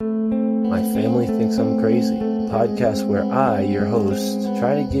My Family Thinks I'm Crazy, a podcast where I, your host,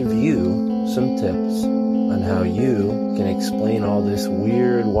 try to give you some tips on how you can explain all this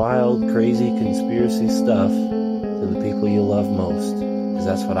weird, wild, crazy conspiracy stuff to the people you love most. Because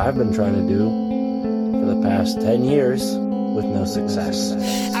that's what I've been trying to do for the past 10 years with no success.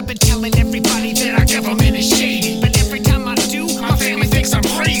 I've been telling everybody that our government is shady, but every time I do, my family thinks I'm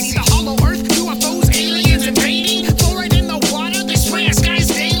crazy. The hollow earth, UFOs, aliens invading, fluoride in the water, they spray our skies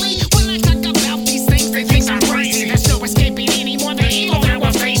daily. When I talk about these things, they think I'm crazy. There's no escaping anymore the evil that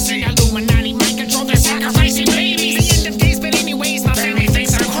we're facing. Illuminati mind control, they're sacrificing babies. The end of days, but anyways, my family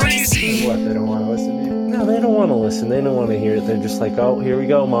thinks I'm crazy. What, they don't want to listen to you? No, they don't want to listen. They don't want to hear it. They're just like, oh, here we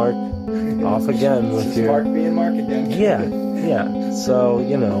go, Mark. Off again with your... Mark being Mark again. Yeah. So,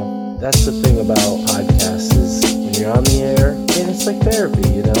 that's the thing about podcasts is when you're on the air, and it's like therapy,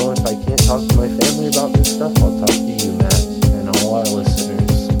 If I can't talk to my family about this stuff, I'll talk to you, Matt, and all our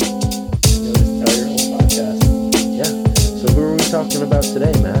listeners. You'll just tell your whole podcast. Yeah. So who are we talking about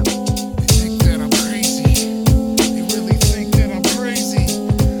today, Matt? They think that I'm crazy. They really think that I'm crazy.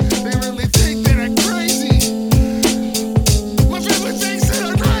 They really think that I'm crazy. My family thinks that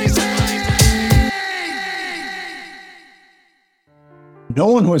I'm crazy. No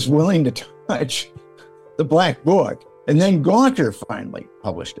one was willing to touch the Black Book. And then Gawker finally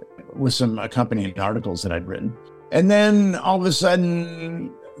published it with some accompanying articles that I'd written. And then all of a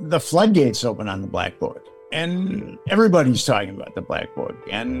sudden, the floodgates open on the Black Book. And everybody's talking about the Black Book.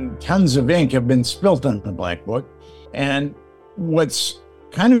 And tons of ink have been spilt on the Black Book. And what's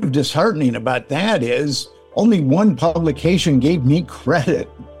kind of disheartening about that is only one publication gave me credit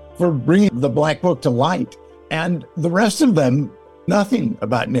for bringing the Black Book to light. And the rest of them, nothing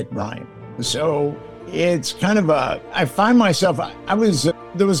about Nick Bryant. So it's kind of I find myself,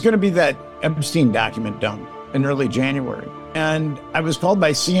 there was going to be that Epstein document done in early January. And I was called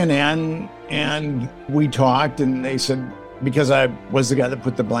by CNN and we talked and they said, because I was the guy that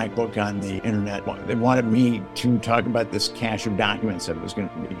put the Black Book on the internet, they wanted me to talk about this cache of documents that was going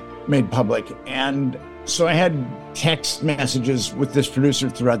to be made public. And so I had text messages with this producer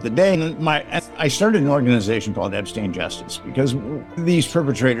throughout the day. And I started an organization called Epstein Justice because these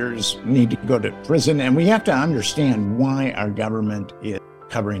perpetrators need to go to prison. And we have to understand why our government is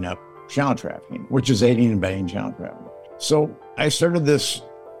covering up child trafficking, which is aiding and abetting child trafficking. So I started this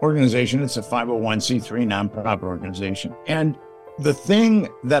organization. It's a 501c3 nonprofit organization. And the thing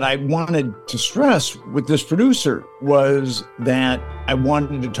that I wanted to stress with this producer was that I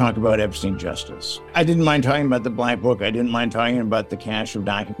wanted to talk about Epstein justice. I didn't mind talking about the Black Book. I didn't mind talking about the cache of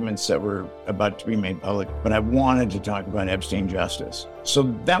documents that were about to be made public, but I wanted to talk about Epstein justice. So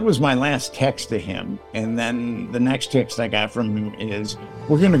that was my last text to him. And then the next text I got from him is,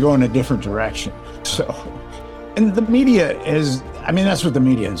 we're going to go in a different direction. And the media that's what the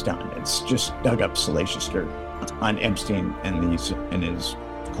media has done. It's just dug up salacious dirt on Epstein and his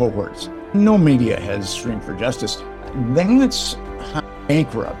cohorts. No media has screamed for justice. That's how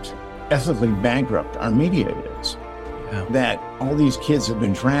ethically bankrupt our media is. Yeah. That all these kids have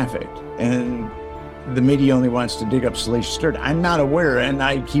been trafficked and the media only wants to dig up salacious dirt. I'm not aware, and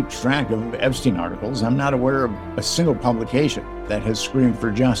I keep track of Epstein articles, I'm not aware of a single publication that has screamed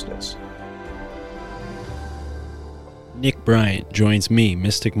for justice. Nick Bryant joins me,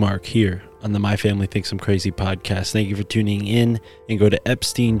 Mystic Mark, here on the My Family Thinks I'm Crazy podcast. Thank you for tuning in, and go to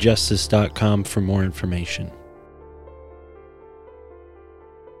EpsteinJustice.com for more information.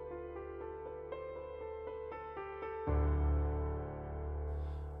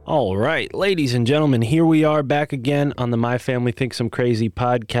 All right, ladies and gentlemen, here we are back again on the My Family Thinks I'm Crazy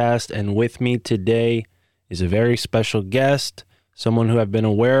podcast, and with me today is a very special guest, someone who I've been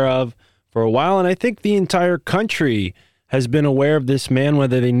aware of for a while, and I think the entire country has been aware of this man,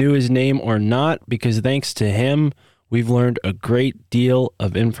 whether they knew his name or not, because thanks to him, we've learned a great deal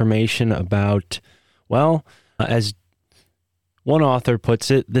of information about, as one author puts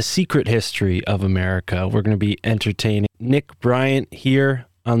it, the secret history of America. We're going to be entertaining Nick Bryant here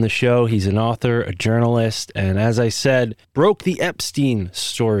on the show. He's an author, a journalist, and as I said, broke the Epstein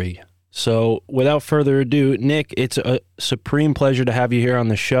story. So without further ado, Nick, it's a supreme pleasure to have you here on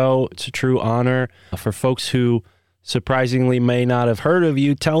the show. It's a true honor. For folks who surprisingly may not have heard of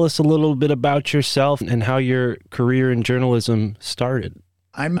you, tell us a little bit about yourself and how your career in journalism started.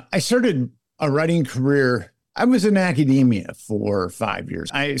 I started a writing career. I was in academia for 5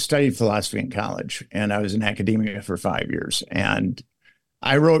 years. I studied philosophy in college, and I was in academia for 5 years. And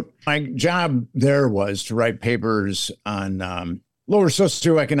my job there was to write papers on lower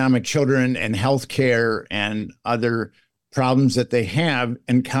socioeconomic children and healthcare and other problems that they have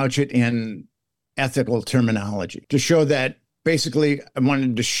and couch it in ethical terminology to show that basically, I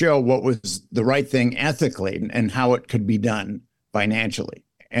wanted to show what was the right thing ethically and how it could be done financially.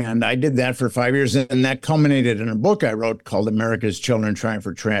 And I did that for 5 years, and that culminated in a book I wrote called America's Children Trying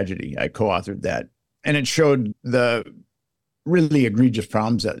for Tragedy. I co-authored that. And it showed the really egregious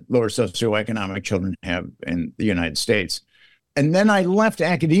problems that lower socioeconomic children have in the United States. And then I left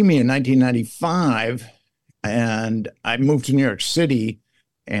academia in 1995, and I moved to New York City,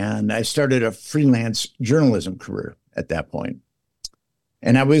 and I started a freelance journalism career at that point.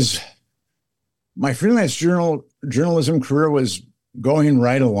 And my freelance journalism career was going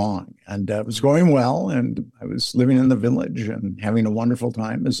right along, and it was going well, and I was living in the village and having a wonderful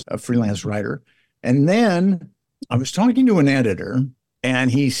time as a freelance writer. And then I was talking to an editor, and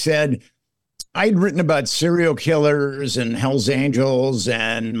he said, I'd written about serial killers and Hell's Angels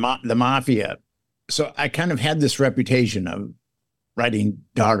and the mafia. So I kind of had this reputation of writing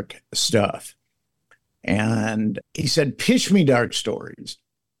dark stuff. And he said, pitch me dark stories.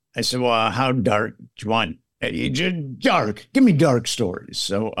 I said, well, how dark do you want? Dark. Give me dark stories.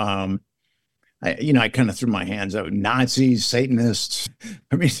 So, I kind of threw my hands up. Nazis, Satanists.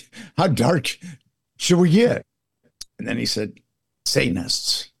 I mean, how dark should we get? And then he said,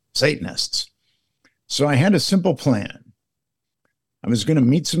 Satanists. So I had a simple plan. I was going to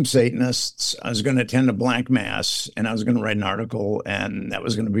meet some Satanists. I was going to attend a black mass, and I was going to write an article, and that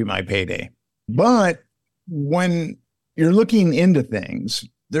was going to be my payday. But when you're looking into things,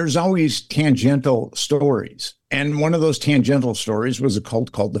 there's always tangential stories. And one of those tangential stories was a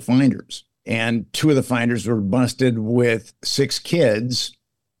cult called the Finders. And 2 of the Finders were busted with 6 kids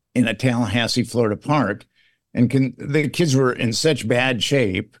in a Tallahassee, Florida park. And the kids were in such bad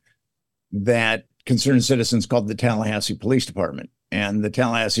shape that concerned citizens called the Tallahassee Police Department. And the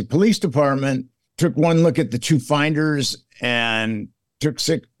Tallahassee Police Department took one look at the 2 Finders and took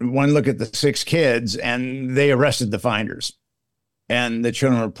one look at the 6 kids, and they arrested the Finders. And the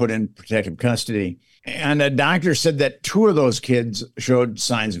children were put in protective custody. And a doctor said that 2 of those kids showed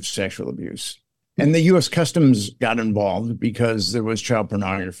signs of sexual abuse. And the U.S. Customs got involved because there was child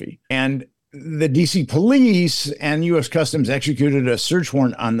pornography. And the D.C. police and U.S. Customs executed a search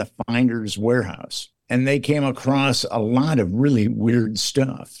warrant on the Finders warehouse. And they came across a lot of really weird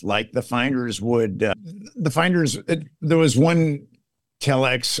stuff. Like the Finders there was one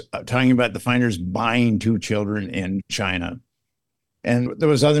telex talking about the Finders buying 2 children in China. And there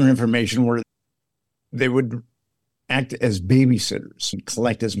was other information where they would act as babysitters and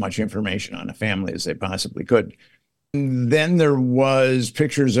collect as much information on a family as they possibly could. And then there was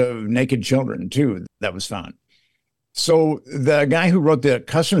pictures of naked children, too, that was found. So the guy who wrote the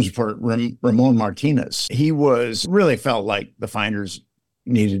customs report, Ramon Martinez, he really felt like the Finders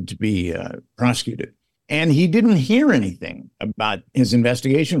needed to be prosecuted. And he didn't hear anything about his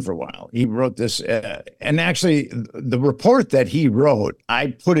investigation for a while. He wrote this, and actually the report that he wrote,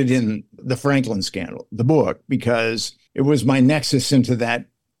 I put it in the Franklin scandal, the book, because it was my nexus into that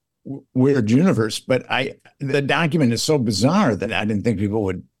weird universe. But the document is so bizarre that I didn't think people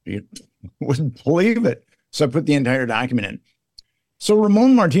would believe it. So I put the entire document in. So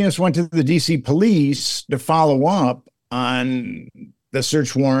Ramon Martinez went to the DC police to follow up on the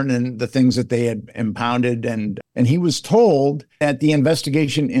search warrant and the things that they had impounded. And he was told that the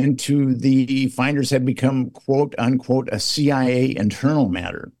investigation into the Finders had become, quote unquote, a CIA internal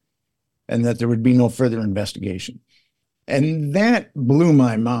matter, and that there would be no further investigation. And that blew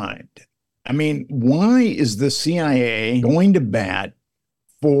my mind. I mean, why is the CIA going to bat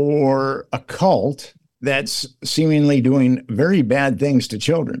for a cult that's seemingly doing very bad things to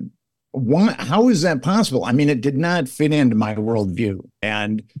children? How is that possible? I mean, it did not fit into my worldview.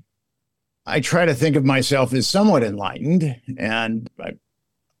 And I try to think of myself as somewhat enlightened, and I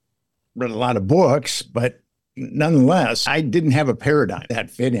read a lot of books, but nonetheless, I didn't have a paradigm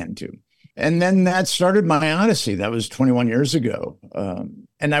that fit into. And then that started my odyssey. That was 21 years ago.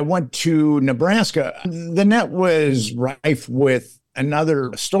 And I went to Nebraska. The net was rife with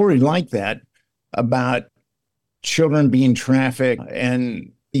another story like that about children being trafficked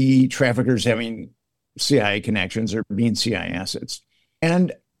and the traffickers having CIA connections or being CIA assets.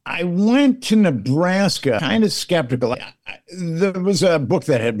 And I went to Nebraska kind of skeptical. There was a book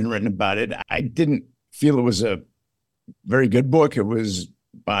that had been written about it. I didn't feel it was a very good book. It was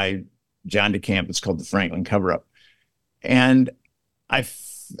by John DeCamp. It's called The Franklin Cover-Up. And I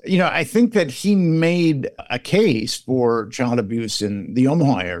think that he made a case for child abuse in the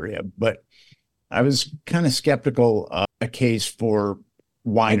Omaha area, but I was kind of skeptical of a case for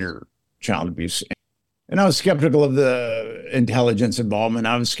wider child abuse. And I was skeptical of the intelligence involvement.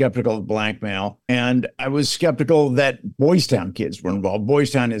 I was skeptical of blackmail. And I was skeptical that Boys Town kids were involved. Boys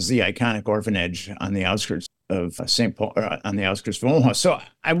Town is the iconic orphanage on the outskirts of St. Paul, on the outskirts of Omaha. So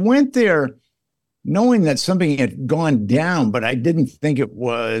I went there knowing that something had gone down, but I didn't think it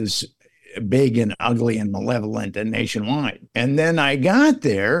was big and ugly and malevolent and nationwide. And then I got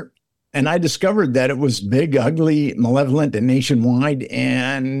there and I discovered that it was big, ugly, malevolent, and nationwide,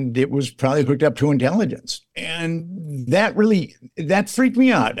 and it was probably hooked up to intelligence. And that freaked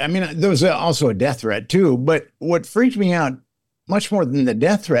me out. I mean, there was also a death threat too, but what freaked me out much more than the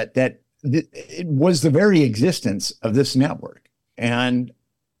death threat, that it was the very existence of this network. And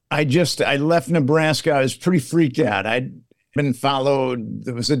I left Nebraska. I was pretty freaked out. I'd been followed.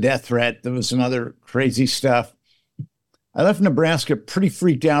 There was a death threat. There was some other crazy stuff. I left Nebraska pretty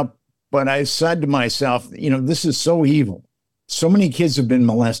freaked out, but I said to myself, this is so evil. So many kids have been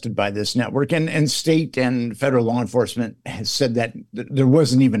molested by this network, and state and federal law enforcement has said that there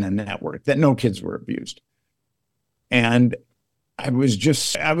wasn't even a network, that no kids were abused. And I was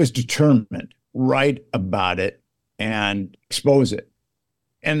determined, write about it and expose it.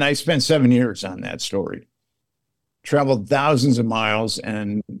 And I spent 7 years on that story, traveled thousands of miles.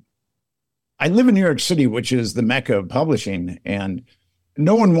 And I live in New York City, which is the mecca of publishing. And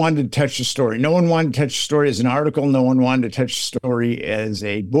no one wanted to touch the story. No one wanted to touch the story as an article. No one wanted to touch the story as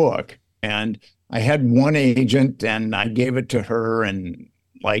a book. And I had one agent and I gave it to her. And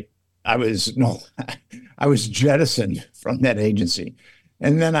I was jettisoned from that agency.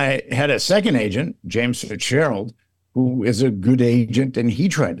 And then I had a second agent, James Fitzgerald, who is a good agent, and he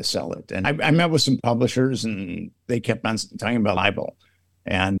tried to sell it. And I met with some publishers, and they kept on talking about libel.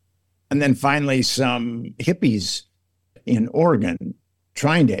 And then finally some hippies in Oregon,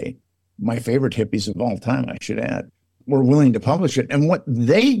 Trine Day, my favorite hippies of all time, I should add, were willing to publish it. And what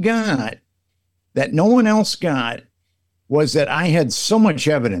they got that no one else got was that I had so much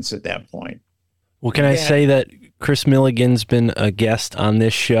evidence at that point. Well, can I say that Chris Milligan's been a guest on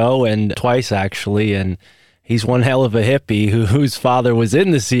this show, and twice actually, and he's one hell of a hippie whose father was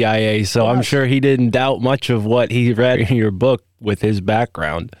in the CIA, so I'm sure he didn't doubt much of what he read in your book with his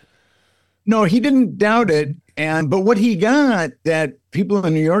background. No, he didn't doubt it. But what he got that people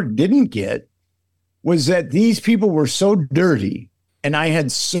in New York didn't get was that these people were so dirty, and I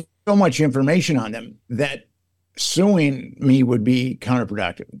had so much information on them, that suing me would be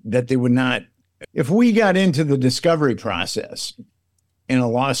counterproductive, that they would not. If we got into the discovery process in a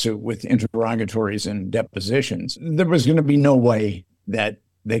lawsuit with interrogatories and depositions, there was going to be no way that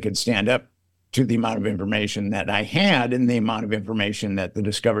they could stand up to the amount of information that I had and the amount of information that the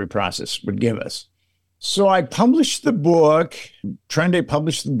discovery process would give us. So I published the book, trying to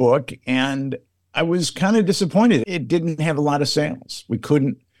publish the book, and I was kind of disappointed. It didn't have a lot of sales.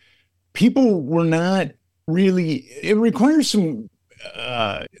 People were not really, it requires some,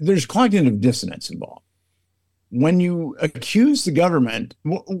 there's cognitive dissonance involved. When you accuse the government,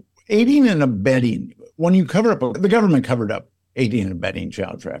 aiding and abetting, when you cover up, the government covered up aiding and abetting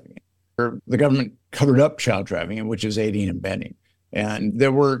child trafficking, or the government covered up child trafficking, which is aiding and abetting. And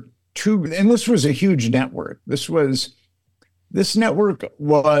there were two, and this was a huge network. This network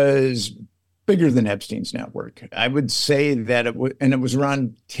was bigger than Epstein's network. I would say that it was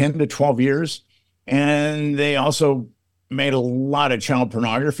around 10 to 12 years. And they also made a lot of child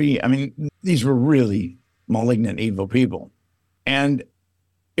pornography. I mean, these were really malignant, evil people. And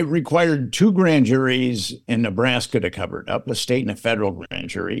it required 2 grand juries in Nebraska to cover it up, a state and a federal grand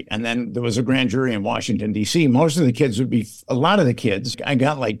jury. And then there was a grand jury in Washington, D.C. A lot of the kids, I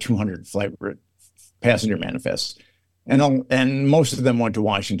got like 200 flight passenger manifests. And most of them went to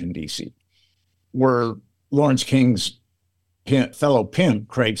Washington, D.C., where Lawrence King's fellow pimp,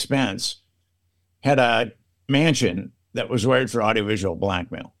 Craig Spence, had a mansion that was wired for audiovisual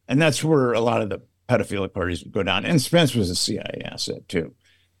blackmail. And that's where a lot of the pedophilic parties would go down. And Spence was a CIA asset too.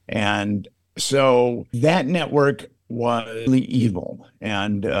 And so that network was really evil.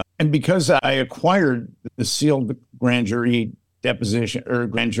 And because I acquired the sealed grand jury deposition or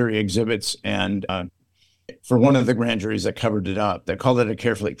grand jury exhibits, and for one of the grand juries that covered it up, that called it a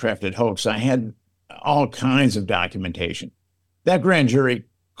carefully crafted hoax, I had all kinds of documentation. That grand jury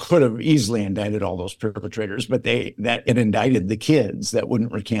could have easily indicted all those perpetrators, but it indicted the kids that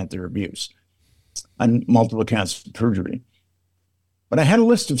wouldn't recant their abuse on multiple counts of perjury. But I had a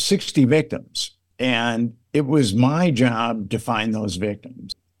list of 60 victims, and it was my job to find those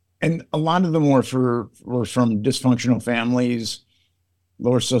victims. And a lot of them were from dysfunctional families,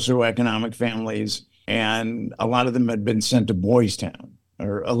 lower socioeconomic families, and a lot of them had been sent to Boys Town,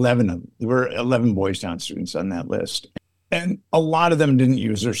 or 11 of them. There were 11 Boys Town students on that list. And a lot of them didn't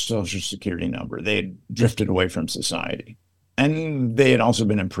use their Social Security number. They had drifted away from society. And they had also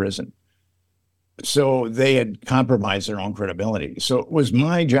been in prison. So they had compromised their own credibility. So it was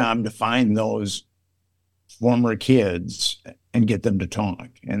my job to find those former kids and get them to talk.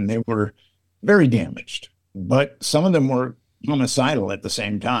 And they were very damaged, but some of them were homicidal at the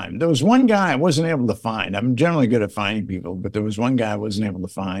same time. There was one guy I wasn't able to find. I'm generally good at finding people, but there was one guy I wasn't able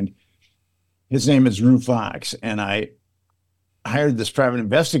to find. His name is Rue Fox, and I hired this private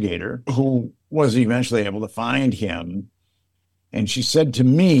investigator who was eventually able to find him. And she said to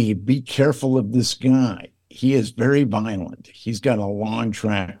me, be careful of this guy. He is very violent. He's got a long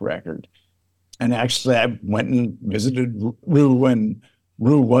track record. And actually, I went and visited Rue, and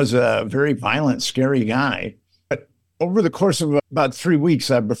Rue was a very violent, scary guy. But over the course of about 3 weeks,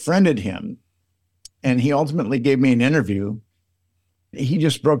 I befriended him, and he ultimately gave me an interview. He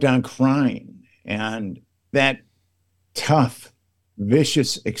just broke down crying, and that tough,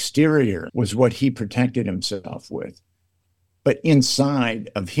 vicious exterior was what he protected himself with. But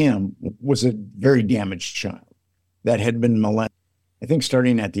inside of him was a very damaged child that had been molested, I think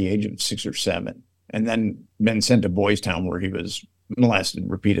starting at the age of 6 or 7, and then been sent to Boys Town where he was molested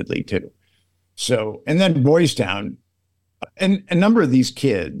repeatedly too. So, and then Boys Town, and a number of these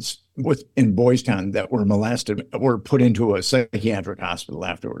kids in Boys Town that were molested were put into a psychiatric hospital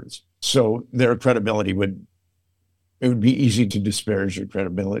afterwards. So their credibility it would be easy to disparage your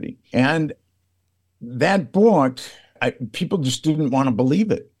credibility. And that book, people just didn't want to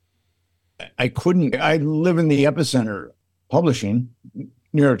believe it. I live in the epicenter publishing,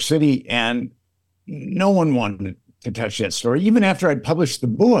 New York City, and no one wanted to touch that story. Even after I'd published the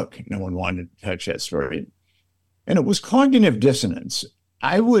book, no one wanted to touch that story. And it was cognitive dissonance.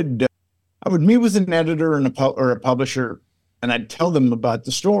 I would meet with an editor or a publisher, and I'd tell them about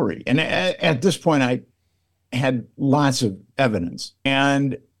the story. And at this point, I had lots of evidence.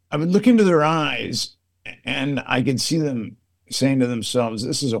 And I would look into their eyes, and I could see them saying to themselves,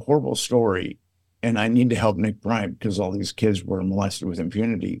 this is a horrible story, and I need to help Nick Bryant because all these kids were molested with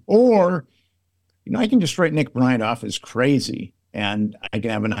impunity. Or, I can just write Nick Bryant off as crazy, and I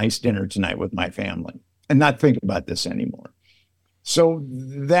can have a nice dinner tonight with my family and not think about this anymore. So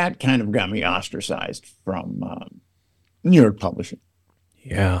that kind of got me ostracized from New York publishing.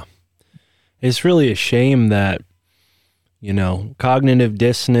 Yeah. It's really a shame that, cognitive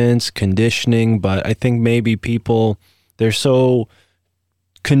dissonance, conditioning, but I think maybe people, they're so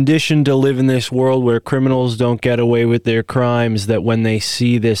conditioned to live in this world where criminals don't get away with their crimes that when they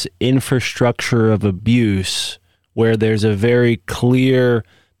see this infrastructure of abuse, where there's a very clear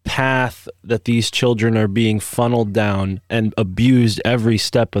path that these children are being funneled down and abused every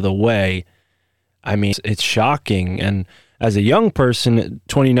step of the way, I mean, it's shocking. And as a young person,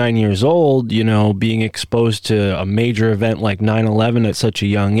 29 years old, being exposed to a major event like 9/11 at such a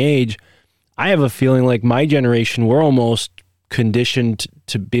young age, I have a feeling like my generation, we're almost conditioned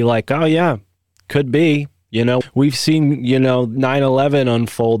to be like, oh yeah, could be. We've seen, 9/11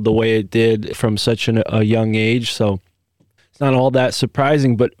 unfold the way it did from such a young age. So it's not all that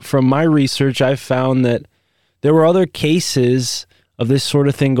surprising. But from my research, I found that there were other cases of this sort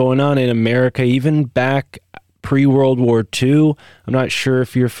of thing going on in America, even back pre-World War II. I'm not sure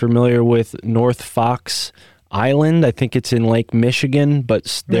if you're familiar with North Fox Island. I think it's in Lake Michigan,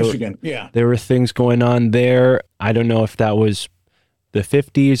 but there were things going on there. I don't know if that was the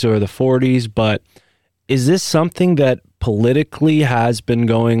 50s or the 40s, but is this something that politically has been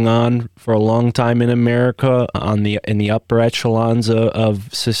going on for a long time in America in the upper echelons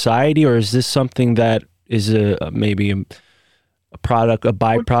of society, or is this something that is maybe a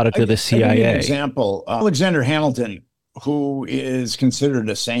byproduct of the CIA? I'll give you an example. Alexander Hamilton, who is considered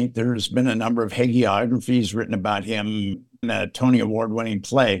a saint. There's been a number of hagiographies written about him in a Tony Award-winning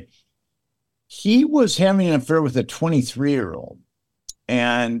play. He was having an affair with a 23-year-old,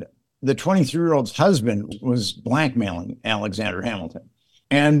 and the 23-year-old's husband was blackmailing Alexander Hamilton.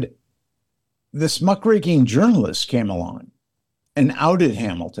 And this muckraking journalist came along and outed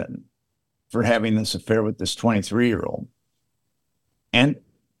Hamilton for having this affair with this 23-year-old. And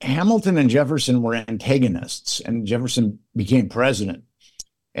Hamilton and Jefferson were antagonists, and Jefferson became president.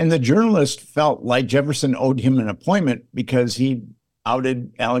 And the journalist felt like Jefferson owed him an appointment because he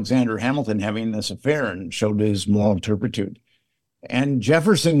outed Alexander Hamilton having this affair and showed his moral turpitude. And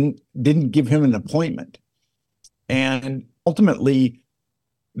Jefferson didn't give him an appointment. And ultimately,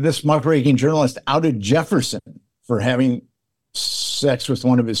 this muckraking journalist outed Jefferson for having sex with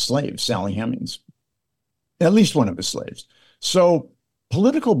one of his slaves, Sally Hemings, at least one of his slaves. So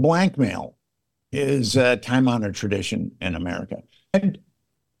political blackmail is a time-honored tradition in America. And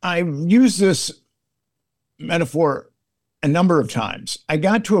I've used this metaphor a number of times. I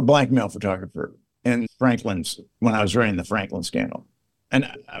got to a blackmail photographer in Franklin's when I was writing the Franklin scandal.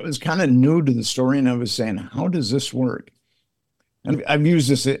 And I was kind of new to the story, and I was saying, how does this work? And I've used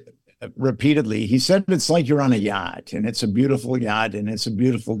this repeatedly. He said it's like you're on a yacht, and it's a beautiful yacht, and it's a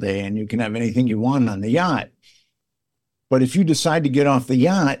beautiful day, and you can have anything you want on the yacht. But if you decide to get off the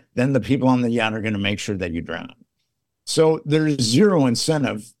yacht, then the people on the yacht are going to make sure that you drown. So there's zero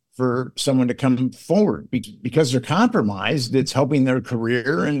incentive for someone to come forward because they're compromised. It's helping their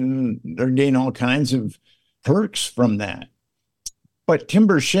career, and they're getting all kinds of perks from that. But Tim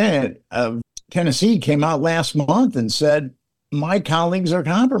Burchett of Tennessee came out last month and said, my colleagues are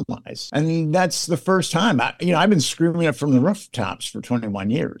compromised. And that's the first time. I've been screaming it from the rooftops for 21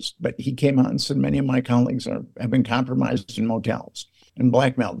 years, but he came out and said many of my colleagues have been compromised in motels and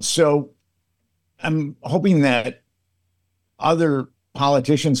blackmailed. So I'm hoping that other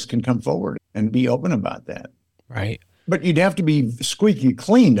politicians can come forward and be open about that. Right. But you'd have to be squeaky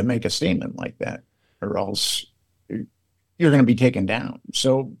clean to make a statement like that, or else you're going to be taken down.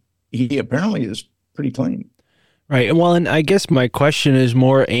 So he apparently is pretty clean. Right. Well, and I guess my question is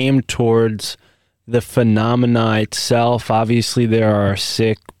more aimed towards the phenomena itself. Obviously, there are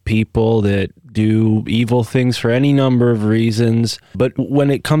sick people that do evil things for any number of reasons. But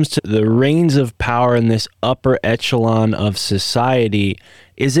when it comes to the reins of power in this upper echelon of society,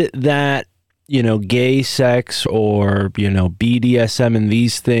 is it that, gay sex or, BDSM and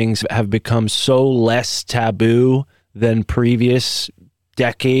these things have become so less taboo than previous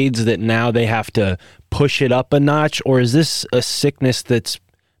decades that now they have to push it up a notch? Or is this a sickness that's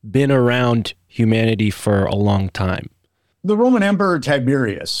been around humanity for a long time? The Roman Emperor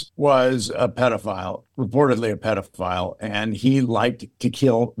Tiberius was a pedophile, reportedly a pedophile, and he liked to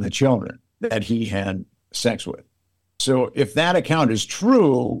kill the children that he had sex with. So if that account is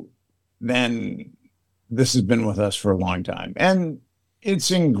true, then this has been with us for a long time. And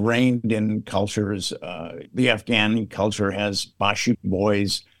it's ingrained in cultures. The Afghani culture has Bashu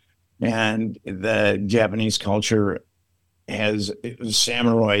boys, and the Japanese culture has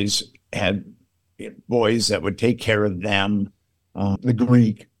samurais had boys that would take care of them. The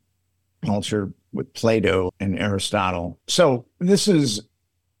Greek culture with Plato and Aristotle. So this is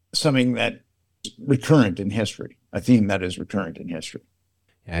something that is recurrent in history, a theme that is recurrent in history.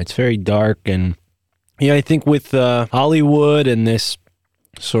 Yeah, it's very dark. And I think with Hollywood and this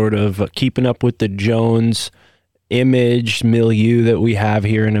sort of keeping up with the Jones image milieu that we have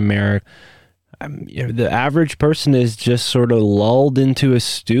here in America, the average person is just sort of lulled into a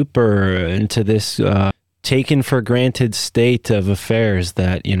stupor, into this taken for granted state of affairs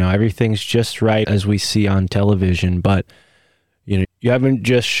that, everything's just right as we see on television. But, you haven't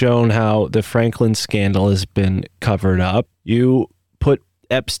just shown how the Franklin scandal has been covered up. You put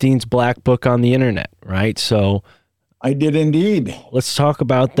Epstein's black book on the internet, right? So I did indeed. Let's talk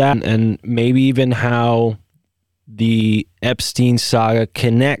about that, and maybe even how the Epstein saga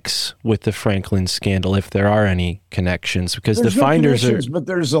connects with the Franklin scandal, if there are any connections, because there's the finders are... But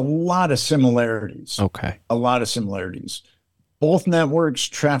there's a lot of similarities. Okay. A lot of similarities. Both networks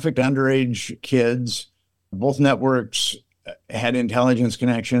trafficked underage kids. Both networks had intelligence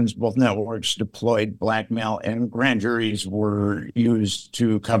connections. Both networks deployed blackmail, and grand juries were used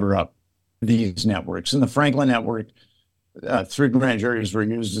to cover up these networks. In the Franklin network, 3 grand juries were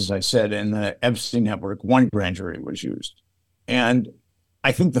used, as I said. In the Epstein network, 1 grand jury was used. And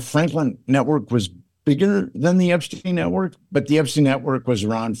I think the Franklin network was bigger than the Epstein network, but the Epstein network was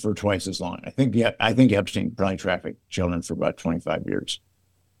around for twice as long. I think Epstein probably trafficked children for about 25 years.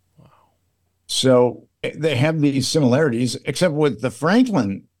 Wow. So they have these similarities, except with the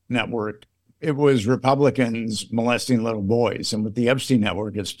Franklin network, it was Republicans molesting little boys. And with the Epstein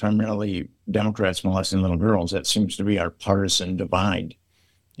network, it's primarily Democrats molesting little girls. That seems to be our partisan divide.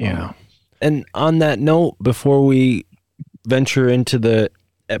 Yeah. And on that note, before we venture into the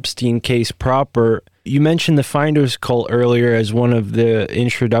Epstein case proper, you mentioned the Finders cult earlier as one of the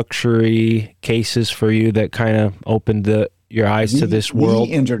introductory cases for you that kind of opened your eyes to this world.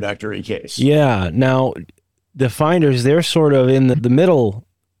 The introductory case. Yeah. Now, the Finders, they're sort of in the middle.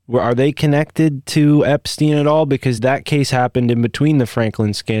 Are they connected to Epstein at all? Because that case happened in between the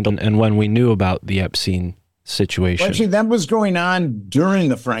Franklin scandal and when we knew about the Epstein situation. Well, actually, that was going on during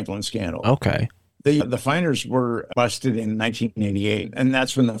the Franklin scandal. Okay. The Finders were busted in 1988, and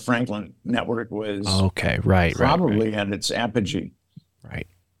that's when the Franklin network was probably at its apogee. Right.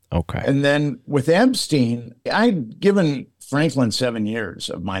 Okay. And then with Epstein, I'd given Franklin 7 years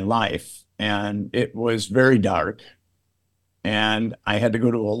of my life, and it was very dark. And I had to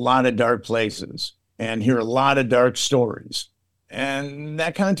go to a lot of dark places and hear a lot of dark stories. And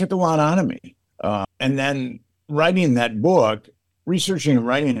that kind of took a lot out of me. And then writing that book, researching and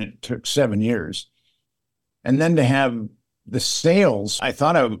writing it took 7 years. And then to have the sales, I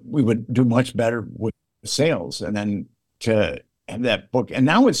thought we would do much better with the sales. And then to have that book. And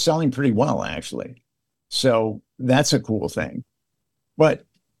now it's selling pretty well, actually. So that's a cool thing. But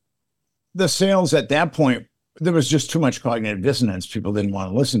the sales at that point, there was just too much cognitive dissonance. People didn't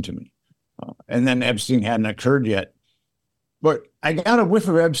want to listen to me. And then Epstein hadn't occurred yet. But I got a whiff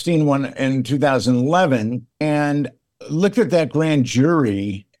of Epstein one in 2011 and looked at that grand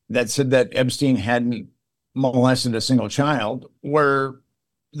jury that said that Epstein hadn't molested a single child, where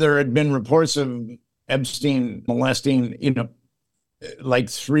there had been reports of Epstein molesting, like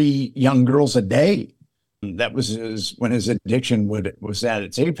 3 young girls a day. That was when his addiction was at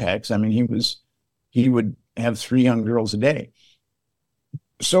its apex. I mean, he would have 3 young girls a day.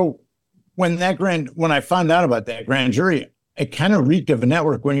 So when I found out about that grand jury, it kind of reeked of a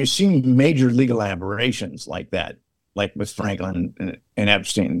network. When you see major legal aberrations like that, like with Franklin and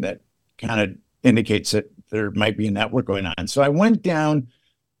Epstein, that kind of indicates that there might be a network going on. So I went down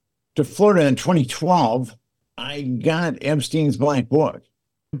to Florida in 2012. I got Epstein's Black Book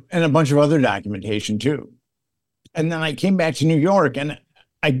and a bunch of other documentation too. And then I came back to New York, and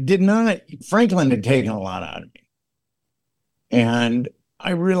Franklin had taken a lot out of me. And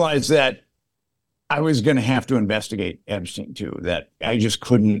I realized that I was going to have to investigate Epstein too, that I just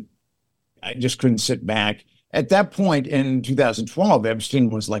couldn't sit back. At that point in 2012, Epstein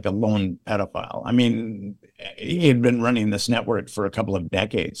was like a lone pedophile. I mean, he had been running this network for a couple of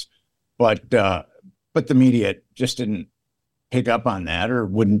decades, but the media just didn't pick up on that, or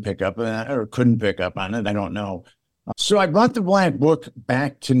wouldn't pick up on that, or couldn't pick up on it. I don't know. So I brought the Black Book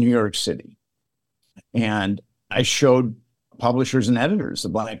back to New York City, and I showed publishers and editors the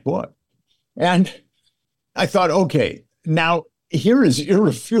Black Book. And I thought, okay, now here is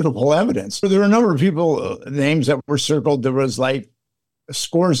irrefutable evidence. There were a number of people, names that were circled. There was like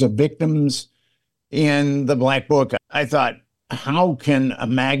scores of victims in the Black Book. I thought, how can a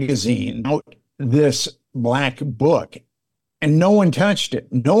magazine out this Black Book? And no one touched it.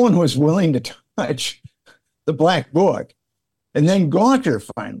 No one was willing to touch the Black Book. And then Gawker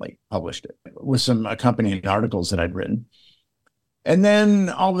finally published it with some accompanying articles that I'd written. And then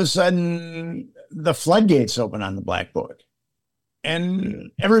all of a sudden, the floodgates open on the Black Book. And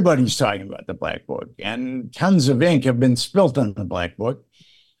everybody's talking about the Black Book. And tons of ink have been spilt on the Black Book.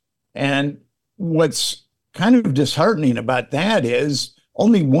 And what's kind of disheartening about that is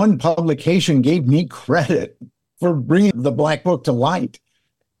only one publication gave me credit for bringing the Black Book to light.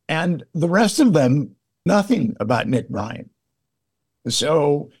 And the rest of them, nothing about Nick Bryant.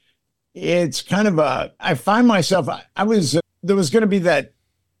 So it's kind of I find myself, there was going to be that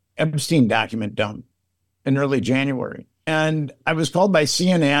Epstein document dump in early January. And I was called by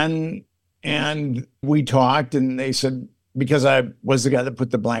CNN, and we talked, and they said, because I was the guy that put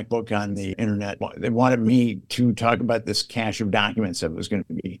the Black Book on the internet, they wanted me to talk about this cache of documents that was going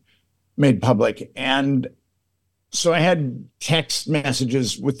to be made public. And so I had text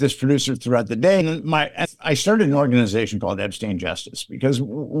messages with this producer throughout the day. And I started an organization called Epstein Justice, because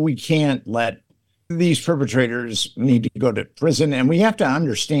we can't let these perpetrators need to go to prison. And we have to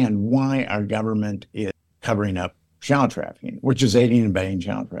understand why our government is covering up child trafficking, which is aiding and abetting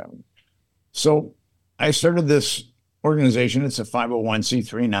child trafficking. So I started this organization. It's a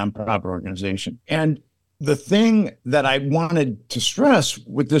 501c3 nonprofit organization. And the thing that I wanted to stress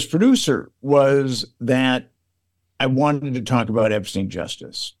with this producer was that I wanted to talk about Epstein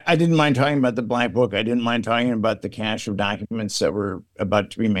justice. I didn't mind talking about the Black Book. I didn't mind talking about the cache of documents that were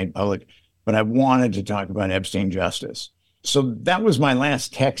about to be made public, but I wanted to talk about Epstein justice. So that was my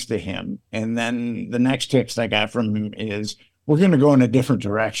last text to him. And then the next text I got from him is, we're going to go in a different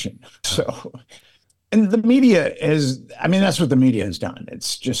direction. So, and the media that's what the media has done.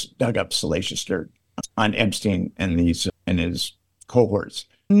 It's just dug up salacious dirt on Epstein and his cohorts.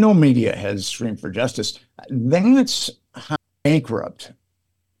 No media has screamed for justice. That's how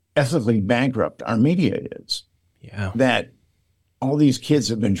ethically bankrupt our media is. Yeah. That all these kids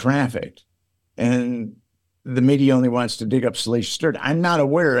have been trafficked, and the media only wants to dig up salacious dirt. I'm not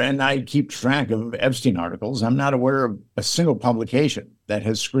aware, and I keep track of Epstein articles, I'm not aware of a single publication that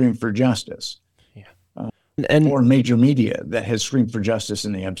has screamed for justice. Yeah. Or major media that has screamed for justice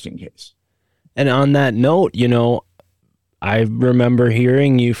in the Epstein case. And on that note, I remember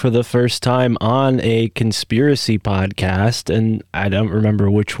hearing you for the first time on a conspiracy podcast, and I don't remember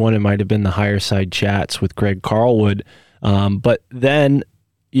which one. It might have been the Higher Side Chats with Greg Carlwood. But then,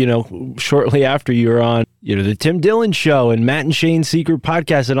 shortly after, you were on, the Tim Dillon Show and Matt and Shane's Secret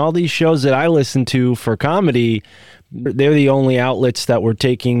Podcast, and all these shows that I listen to for comedy. They're the only outlets that were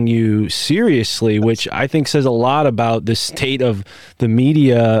taking you seriously, which I think says a lot about the state of the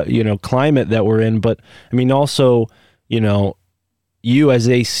media, climate that we're in. But I mean, also, you as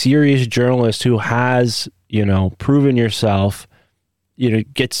a serious journalist who has, proven yourself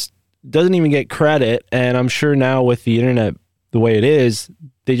doesn't even get credit. And I'm sure now with the internet the way it is,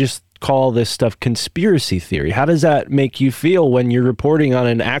 they just call this stuff conspiracy theory. How does that make you feel when you're reporting on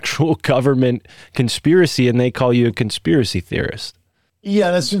an actual government conspiracy and they call you a conspiracy theorist?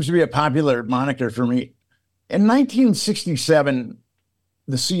 Yeah, that seems to be a popular moniker for me. In 1967,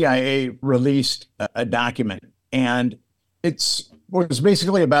 the CIA released a document, and it was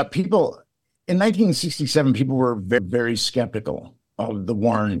basically about people. In 1967, people were very, very skeptical of the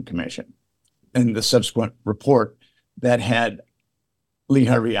Warren Commission and the subsequent report that had Lee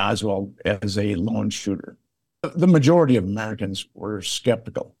Harvey Oswald as a lone shooter. The majority of Americans were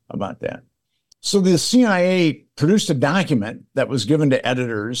skeptical about that. So the CIA produced a document that was given to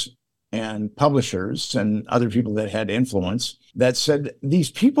editors and publishers and other people that had influence that said, these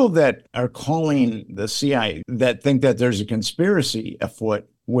people that are calling the CIA, that think that there's a conspiracy afoot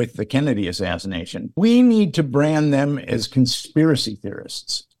with the Kennedy assassination, we need to brand them as conspiracy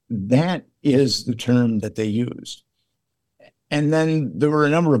theorists. That is the term that they used. And then there were a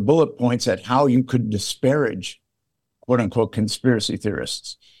number of bullet points at how you could disparage, quote unquote, conspiracy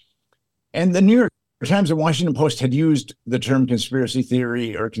theorists. And the New York Times and Washington Post had used the term conspiracy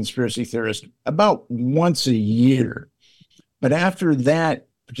theory or conspiracy theorist about once a year. But after that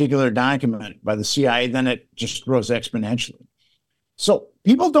particular document by the CIA, then it just rose exponentially. So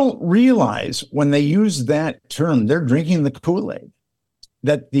people don't realize when they use that term, they're drinking the Kool-Aid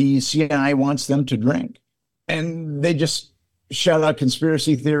that the CIA wants them to drink. And they just shout out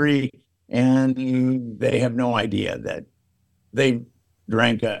conspiracy theory, and they have no idea that they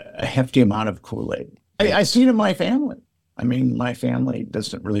drank a hefty amount of Kool-Aid. I see it in my family. I mean, my family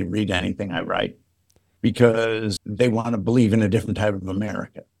doesn't really read anything I write because they want to believe in a different type of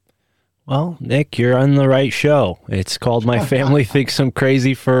America. Well, Nick, you're on the right show. It's called My Family Thinks I'm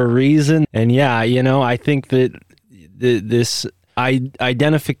Crazy for a reason. And yeah, I think that this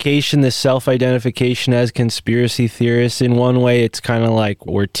identification, this self-identification as conspiracy theorists, in one way, it's kind of like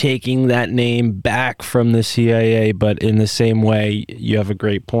we're taking that name back from the CIA, but in the same way, you have a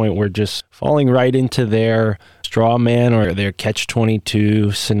great point. We're just falling right into their straw man or their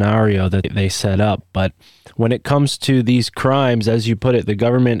catch-22 scenario that they set up. But when it comes to these crimes, as you put it, the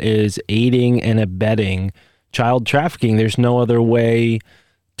government is aiding and abetting child trafficking. There's no other way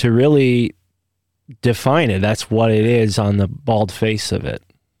to really define it. That's what it is on the bald face of it.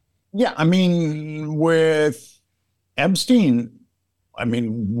 Yeah, I mean, with Epstein,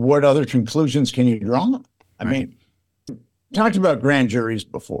 what other conclusions can you draw? I mean, talked about grand juries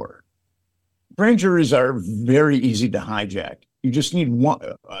before. Grand juries are very easy to hijack. You just need one.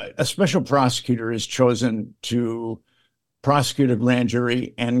 A special prosecutor is chosen to prosecute a grand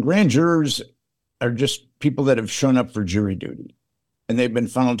jury, and grand jurors are just people that have shown up for jury duty, and they've been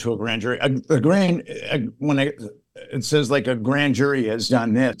funneled to a grand jury. When it says like a grand jury has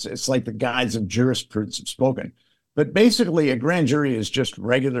done this, it's like the guides of jurisprudence have spoken. But basically, a grand jury is just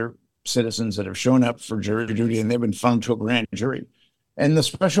regular citizens that have shown up for jury duty, and they've been funneled to a grand jury. And the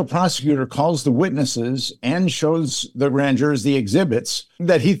special prosecutor calls the witnesses and shows the grand jurors the exhibits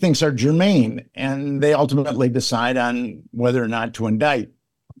that he thinks are germane, and they ultimately decide on whether or not to indict.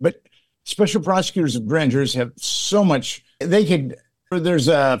 But special prosecutors of grand jurors have so much, there's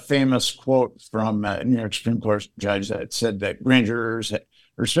a famous quote from a New York Supreme Court judge that said that grand jurors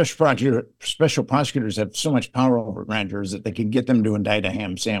or special prosecutors have so much power over grand jurors that they could get them to indict a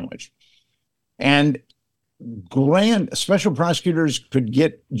ham sandwich. And special prosecutors could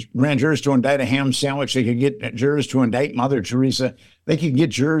get grand jurors to indict a ham sandwich. They could get jurors to indict Mother Teresa. They could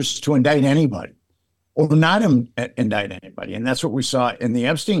get jurors to indict anybody or not indict anybody. And that's what we saw in the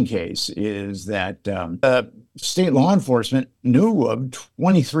Epstein case, is that state law enforcement knew of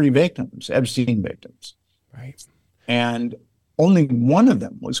 23 victims, Epstein victims. Right. And only one of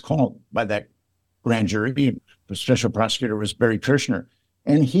them was called by that grand jury. The special prosecutor was Barry Kirshner,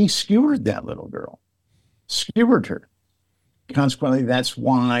 and he skewered that little girl. Skewered her. Consequently, that's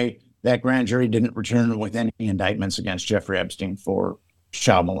why that grand jury didn't return with any indictments against Jeffrey Epstein for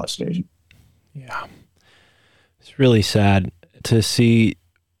child molestation. Yeah. It's really sad to see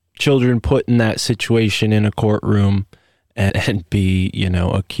children put in that situation in a courtroom and be,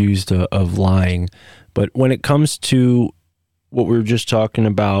 accused of lying. But when it comes to what we were just talking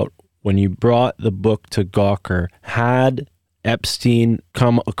about, when you brought the book to Gawker, had Epstein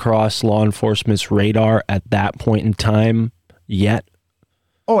come across law enforcement's radar at that point in time yet?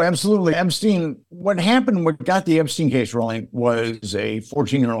 Oh, absolutely. Epstein, what got the Epstein case rolling was a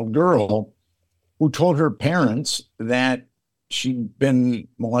 14-year-old girl who told her parents that she'd been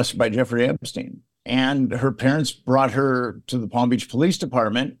molested by Jeffrey Epstein. And her parents brought her to the Palm Beach Police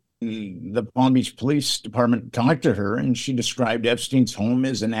Department, The Palm Beach Police Department talked to her, and she described Epstein's home,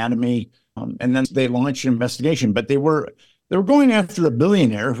 his anatomy, and then they launched an investigation. But they were going after a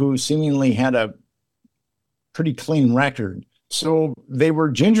billionaire who seemingly had a pretty clean record. So they were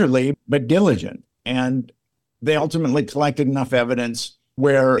gingerly but diligent, and they ultimately collected enough evidence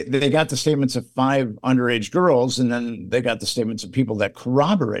where they got the statements of 5 underage girls, and then they got the statements of people that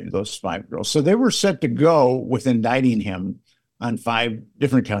corroborated those 5 girls. So they were set to go with indicting him on 5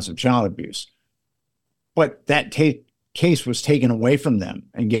 different counts of child abuse. But that case was taken away from them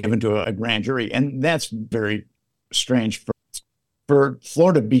and given to a grand jury. And that's very strange for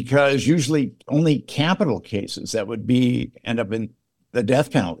Florida, because usually only capital cases that would end up in the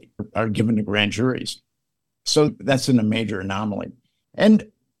death penalty are given to grand juries. So that's a major anomaly.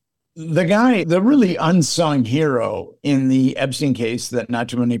 And the really unsung hero in the Epstein case that not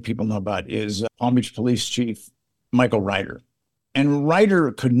too many people know about is Palm Beach Police Chief Michael Ryder. And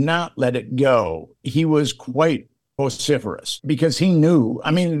Ryder could not let it go. He was quite vociferous because he knew,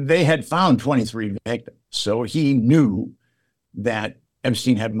 they had found 23 victims. So he knew that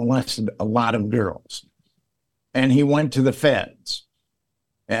Epstein had molested a lot of girls. And he went to the feds.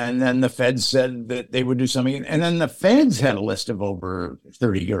 And then the feds said that they would do something. And then the feds had a list of over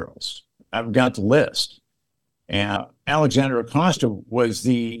 30 girls. I've got the list. And Alexander Acosta was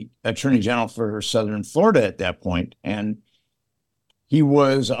the attorney general for Southern Florida at that point. And he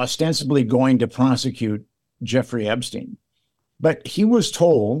was ostensibly going to prosecute Jeffrey Epstein. But he was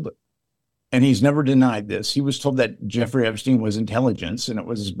told, and he's never denied this, he was told that Jeffrey Epstein was intelligence and it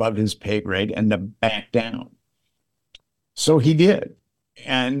was above his pay grade and to back down. So he did.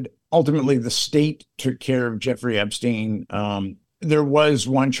 And ultimately, the state took care of Jeffrey Epstein. There was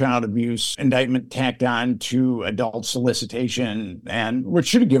one child abuse indictment tacked on to adult solicitation, and which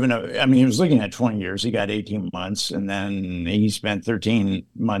should have given he was looking at 20 years. He got 18 months, and then he spent 13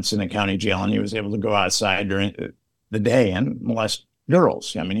 months in a county jail, and he was able to go outside during the day and molest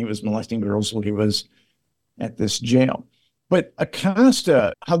girls. He was molesting girls while he was at this jail. But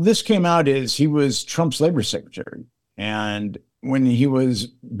Acosta, how this came out is he was Trump's labor secretary, and when he was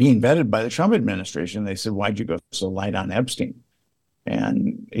being vetted by the Trump administration, they said, "Why'd you go so light on Epstein?"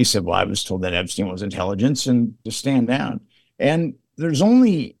 And he said, "Well, I was told that Epstein was intelligence and to stand down." And there's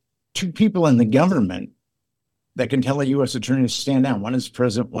only 2 people in the government that can tell a U.S. attorney to stand down. One is the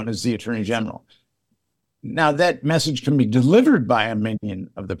president, one is the attorney general. Now, that message can be delivered by a minion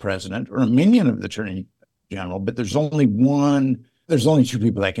of the president or a minion of the attorney general, but there's only 2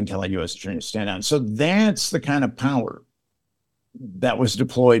 people that can tell a U.S. attorney to stand down. So that's the kind of power that was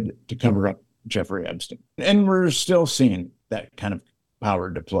deployed to cover up Jeffrey Epstein. And we're still seeing that kind of power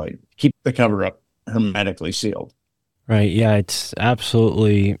deployed. Keep the cover up hermetically sealed. Right. Yeah, it's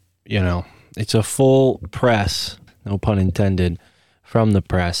absolutely, it's a full press, no pun intended, from the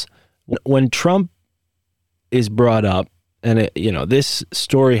press. When Trump is brought up, and this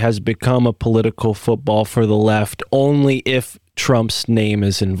story has become a political football for the left only if Trump's name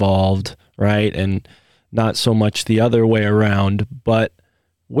is involved, right? And not so much the other way around. But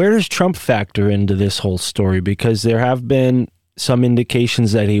where does Trump factor into this whole story? Because there have been some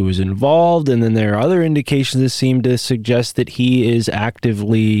indications that he was involved, and then there are other indications that seem to suggest that he is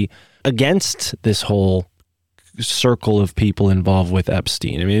actively against this whole circle of people involved with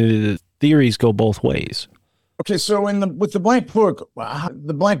Epstein. The theories go both ways. Okay, so with the Black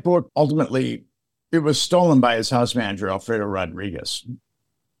Book, ultimately, it was stolen by his house manager, Alfredo Rodriguez.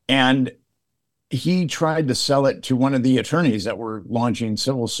 And he tried to sell it to one of the attorneys that were launching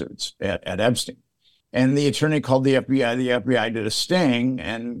civil suits at Epstein. And the attorney called the FBI. The FBI did a sting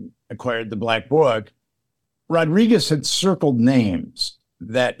and acquired the Black Book. Rodriguez had circled names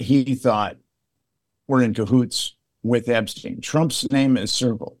that he thought were in cahoots with Epstein. Trump's name is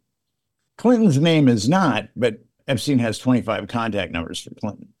circled. Clinton's name is not, but Epstein has 25 contact numbers for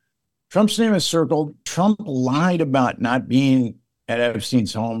Clinton. Trump's name is circled. Trump lied about not being at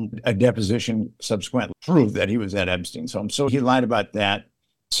Epstein's home. A deposition subsequently proved that he was at Epstein's home. So he lied about that.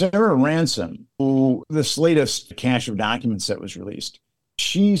 Sarah Ransom, who this latest cache of documents that was released,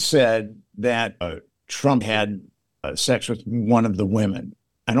 she said that Trump had sex with one of the women.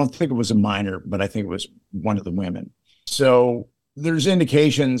 I don't think it was a minor, but I think it was one of the women. So there's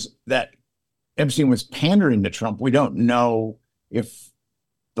indications that Epstein was pandering to Trump. We don't know if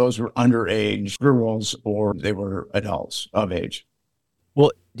those were underage girls or they were adults of age.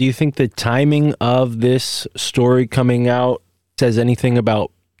 Well, do you think the timing of this story coming out says anything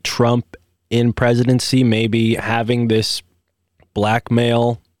about Trump in presidency, maybe having this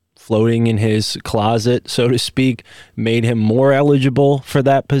blackmail floating in his closet, so to speak, made him more eligible for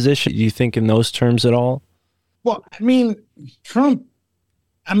that position? Do you think in those terms at all? Well, Trump,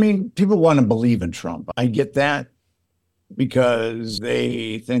 I mean, people want to believe in Trump. I get that because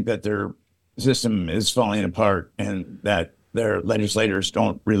they think that their system is falling apart and that their legislators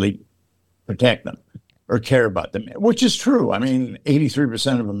don't really protect them or care about them, which is true. I mean,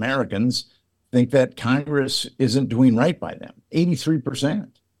 83% of Americans think that Congress isn't doing right by them.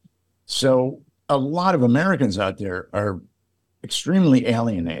 83%. So a lot of Americans out there are extremely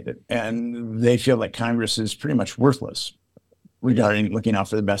alienated, and they feel like Congress is pretty much worthless regarding looking out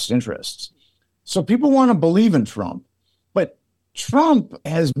for the best interests. So people want to believe in Trump, but Trump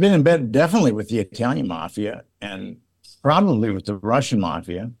has been in bed definitely with the Italian mafia and probably with the Russian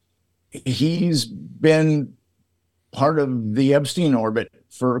mafia. He's been part of the Epstein orbit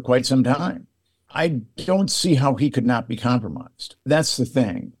for quite some time. I don't see how he could not be compromised. That's the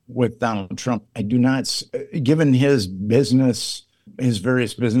thing with Donald Trump. I do not, given his business, his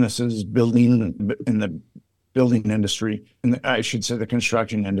various businesses, building in the building industry, and I should say the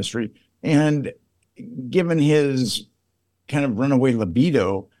construction industry, and given his kind of runaway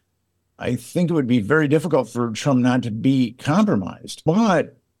libido, I think it would be very difficult for Trump not to be compromised.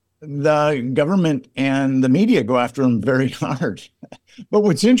 But the government and the media go after him very hard. But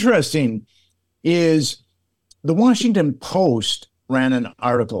what's interesting is the Washington Post ran an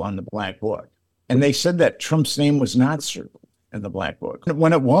article on the Black Book, and they said that Trump's name was not circled in the Black Book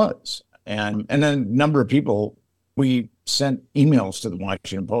when it was. And then a number of people, we sent emails to the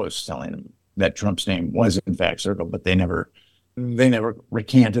Washington Post telling them that Trump's name was in fact circled, but they never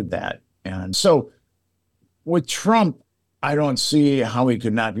recanted that. And so with Trump, I don't see how he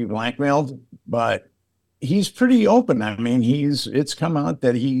could not be blackmailed, but he's pretty open. I mean, it's come out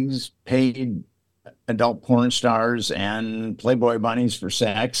that he's paid adult porn stars and Playboy bunnies for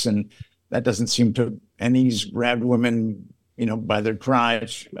sex, and that doesn't seem to, and he's grabbed women, by their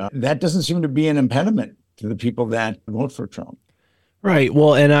crotch. That doesn't seem to be an impediment to the people that vote for Trump. Right.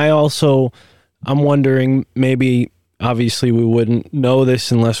 Well, and I'm wondering, maybe, obviously we wouldn't know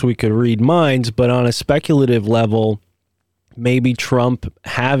this unless we could read minds, but on a speculative level, maybe Trump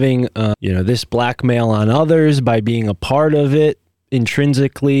having, this blackmail on others by being a part of it,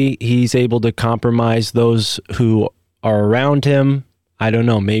 intrinsically, he's able to compromise those who are around him. I don't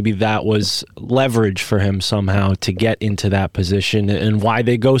know, maybe that was leverage for him somehow to get into that position, and why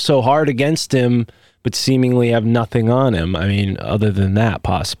they go so hard against him, but seemingly have nothing on him. I mean, other than that,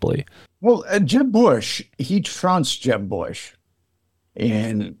 possibly. Well, Jeb Bush, he trounced Jeb Bush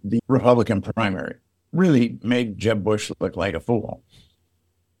in the Republican primary, really made Jeb Bush look like a fool.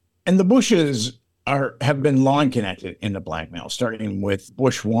 And the Bushes have been long connected into blackmail, starting with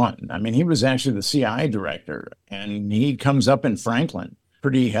Bush 1. I mean, he was actually the CIA director, and he comes up in Franklin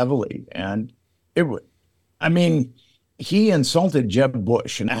pretty heavily. And he insulted Jeb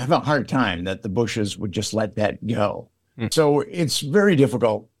Bush, and I have a hard time that the Bushes would just let that go. So it's very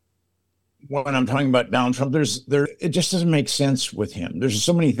difficult when I'm talking about Donald Trump. It just doesn't make sense with him. There's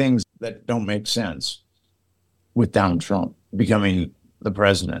so many things that don't make sense with Donald Trump becoming the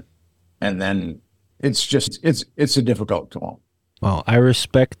president. And then it's a difficult call. Well, I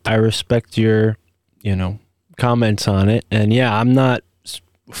respect your, comments on it. And yeah, I'm not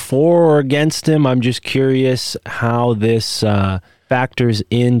for or against him. I'm just curious how this factors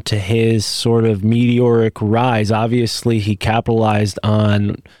into his sort of meteoric rise. Obviously, he capitalized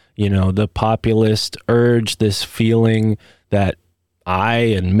on, the populist urge, this feeling that I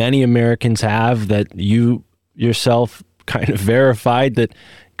and many Americans have, that you yourself kind of verified, that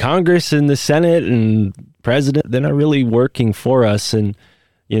Congress and the Senate and president, they're not really working for us. And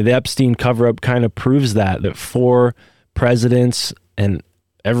the Epstein cover-up kind of proves that 4 presidents and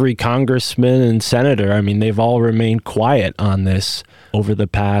every congressman and senator, I mean, they've all remained quiet on this over the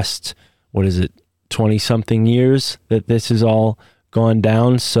past, 20-something years that this has all gone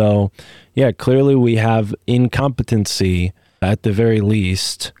down. So, yeah, clearly we have incompetency at the very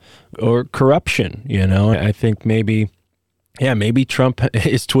least, or corruption, I think maybe Trump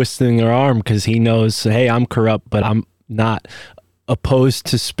is twisting their arm because he knows, hey, I'm corrupt, but I'm not opposed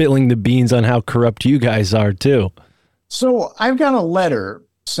to spilling the beans on how corrupt you guys are too. So I've got a letter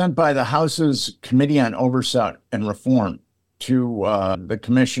sent by the House's Committee on Oversight and Reform to the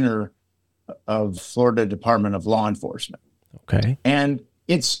Commissioner of Florida Department of Law Enforcement. Okay. And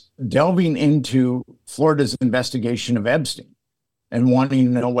it's delving into Florida's investigation of Epstein and wanting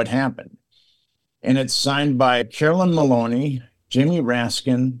to know what happened. And it's signed by Carolyn Maloney, Jamie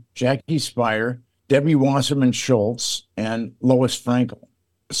Raskin, Jackie Spire, Debbie Wasserman Schultz, and Lois Frankel.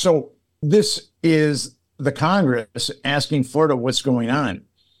 So this is the Congress asking Florida what's going on.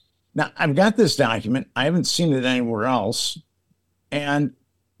 Now, I've got this document. I haven't seen it anywhere else. And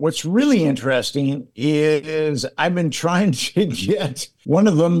what's really interesting is I've been trying to get one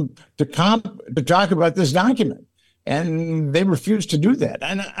of them to talk about this document, and they refuse to do that.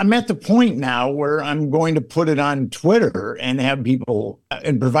 And I'm at the point now where I'm going to put it on Twitter and have people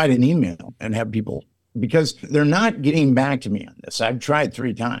and provide an email and have people, because they're not getting back to me on this. I've tried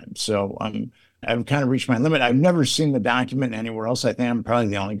 3 times. So I've kind of reached my limit. I've never seen the document anywhere else. I think I'm probably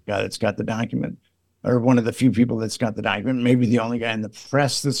the only guy that's got the document, or one of the few people that's got the document, maybe the only guy in the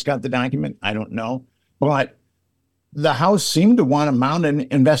press that's got the document. I don't know. But the House seemed to want to mount an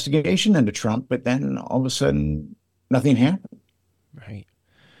investigation into Trump, but then all of a sudden, nothing happened. Right.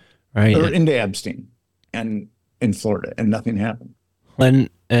 Right. Or into Epstein and in Florida, and nothing happened.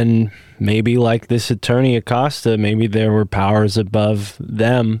 And maybe like this attorney Acosta, maybe there were powers above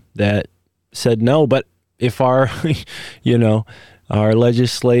them that said no. But if our, our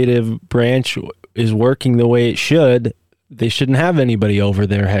legislative branch is working the way it should, they shouldn't have anybody over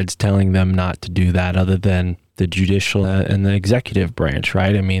their heads telling them not to do that, other than the judicial and the executive branch,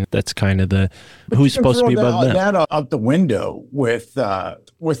 right? I mean, that's kind of who's supposed to be above them. That out the window with the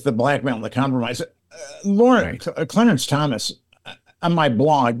blackmail and the compromise. Clarence Thomas, on my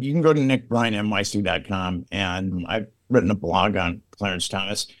blog, you can go to nickbryantnyc.com, and I've written a blog on Clarence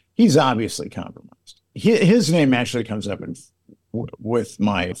Thomas. He's obviously compromised. His name actually comes up with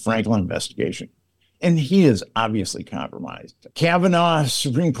my Franklin investigation, and he is obviously compromised. Kavanaugh,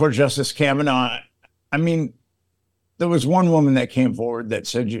 Supreme Court Justice Kavanaugh, I mean, there was one woman that came forward that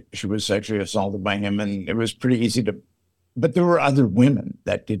said she was sexually assaulted by him, and it was pretty easy but there were other women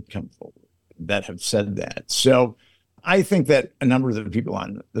that did come forward that have said that. So I think that a number of the people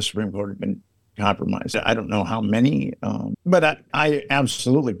on the Supreme Court have been compromised. I don't know how many, but I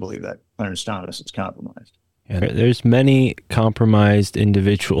absolutely believe that Clarence Thomas is compromised. Yeah, there's many compromised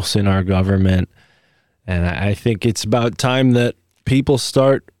individuals in our government, and I think it's about time that people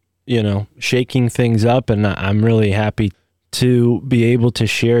start, shaking things up. And I'm really happy to be able to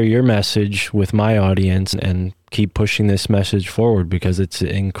share your message with my audience and keep pushing this message forward, because it's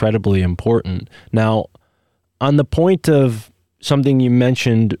incredibly important. Now, on the point of something you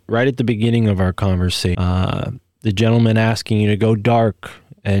mentioned right at the beginning of our conversation, the gentleman asking you to go dark,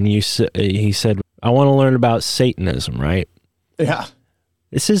 and he said, I want to learn about Satanism, right? Yeah.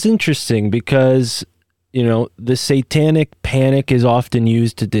 This is interesting because, the satanic panic is often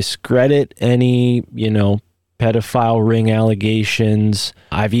used to discredit any, pedophile ring allegations.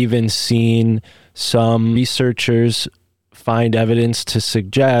 I've even seen some researchers find evidence to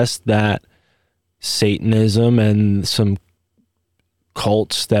suggest that Satanism and some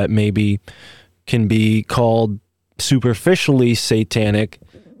cults that maybe can be called superficially satanic,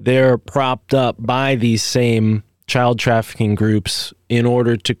 they're propped up by these same child trafficking groups in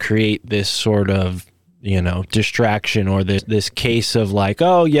order to create this sort of, distraction, or this case of like,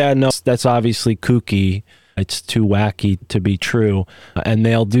 oh yeah, no, that's obviously kooky. It's too wacky to be true. And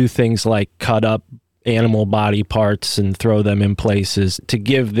they'll do things like cut up animal body parts and throw them in places to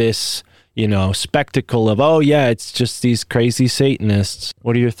give this, spectacle of, oh yeah, it's just these crazy Satanists.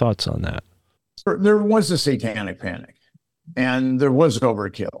 What are your thoughts on that? There was a satanic panic, and there was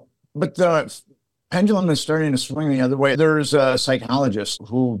overkill, but the pendulum is starting to swing the other way. There's a psychologist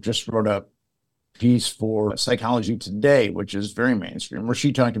who just wrote a piece for Psychology Today, which is very mainstream, where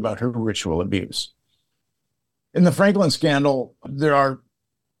she talked about her ritual abuse. In the Franklin scandal, there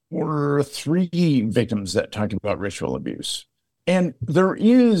were 3 victims that talked about ritual abuse. And there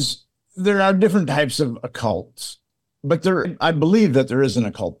are different types of occults, but I believe that there is an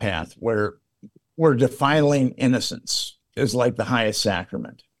occult path where defiling innocence is like the highest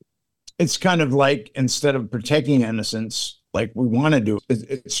sacrament. It's kind of like, instead of protecting innocence like we want to do,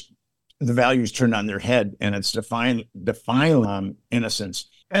 it's the values turned on their head, and it's defiling innocence.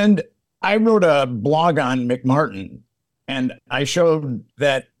 And I wrote a blog on McMartin, and I showed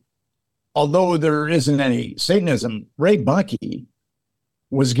that although there isn't any Satanism, Ray Buckey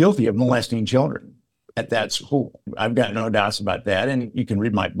was guilty of molesting children at that school. I've got no doubts about that, and you can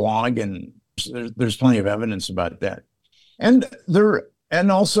read my blog, and there's plenty of evidence about that. And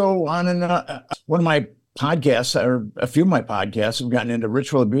also on one of my podcasts, or a few of my podcasts, have gotten into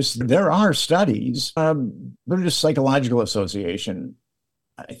ritual abuse. There are studies, British Psychological Association,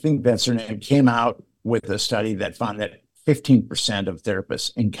 I think that's their name, came out with a study that found that 15% of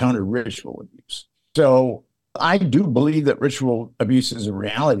therapists encounter ritual abuse. So I do believe that ritual abuse is a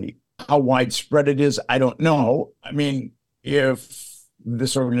reality. How widespread it is, I don't know. I mean, if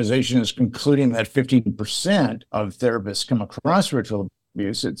this organization is concluding that 15% of therapists come across ritual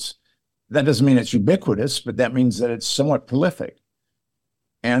abuse, that doesn't mean it's ubiquitous, but that means that it's somewhat prolific.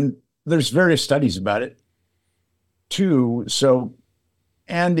 And there's various studies about it too. So,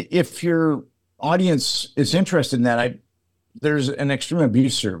 And if your audience is interested in that, there's an extreme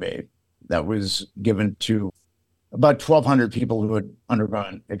abuse survey that was given to about 1,200 people who had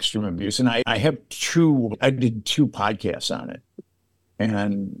undergone extreme abuse. And I did 2 podcasts on it.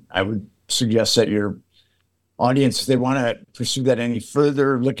 And I would suggest that your audience, if they want to pursue that any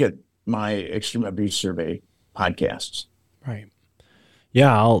further, look at my extreme abuse survey podcasts. Right.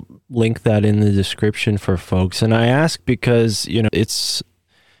 Yeah, I'll link that in the description for folks. And I ask because,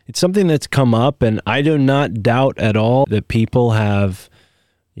 it's something that's come up, and I do not doubt at all that people have,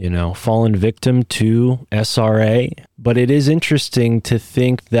 fallen victim to SRA. But it is interesting to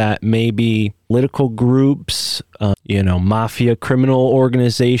think that maybe political groups, mafia, criminal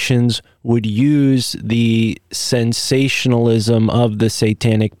organizations would use the sensationalism of the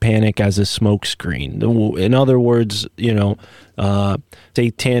satanic panic as a smokescreen. In other words,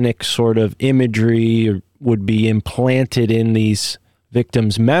 satanic sort of imagery would be implanted in these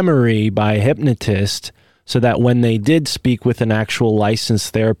victims' memory by a hypnotist, so that when they did speak with an actual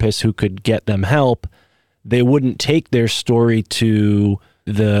licensed therapist who could get them help, they wouldn't take their story to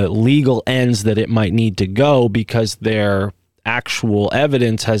the legal ends that it might need to go, because their actual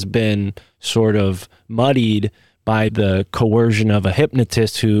evidence has been sort of muddied by the coercion of a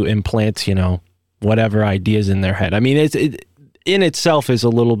hypnotist who implants, whatever ideas in their head. I mean, it in itself is a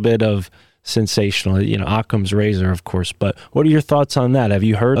little bit of sensational, Occam's razor, of course. But what are your thoughts on that? Have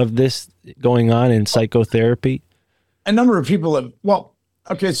you heard of this going on in psychotherapy? A number of people have,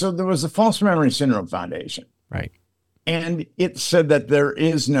 so there was the False Memory Syndrome Foundation. Right. And it said that there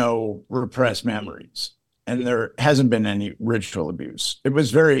is no repressed memories and there hasn't been any ritual abuse. It was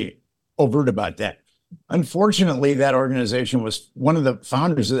very overt about that. Unfortunately, that organization one of the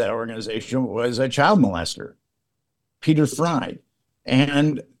founders of that organization was a child molester, Peter Fry.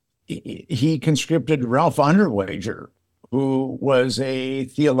 And he conscripted Ralph Underwager, who was a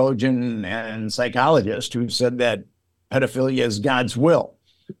theologian and psychologist who said that pedophilia is God's will.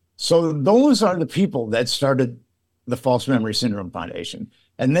 So those are the people that started the False Memory Syndrome Foundation.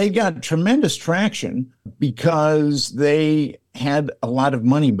 And they got tremendous traction because they had a lot of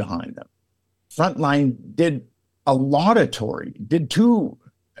money behind them. Frontline did did 2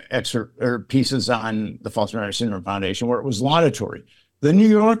 pieces on the False Memory Syndrome Foundation where it was laudatory. The New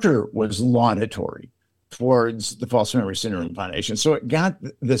Yorker was laudatory towards the False Memory Syndrome Foundation. So it got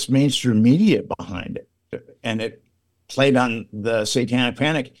this mainstream media behind it, and it played on the satanic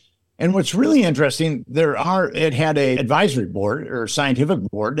panic. And what's really interesting, it had a advisory board or scientific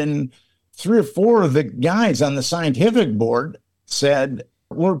board, and 3 or 4 of the guys on the scientific board said,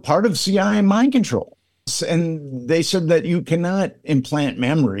 we're part of CIA mind control. And they said that you cannot implant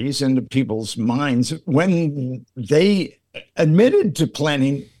memories into people's minds when they admitted to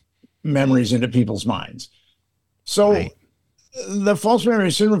planting memories into people's minds. So right. The False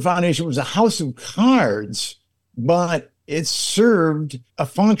Memory Syndrome Foundation was a house of cards, but it served a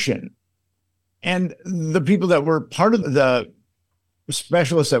function. And the people that were part of the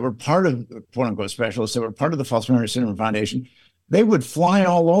specialists that were part of, quote unquote, specialists that were part of the False Memory Syndrome Foundation, they would fly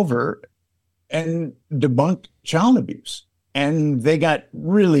all over and debunk child abuse. And they got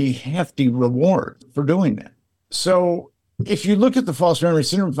really hefty reward for doing that. So if you look at the False Memory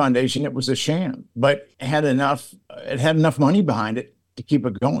Syndrome Foundation, it was a sham, but it had enough money behind it to keep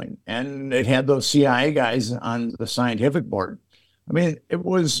it going. And it had those CIA guys on the scientific board. I mean, it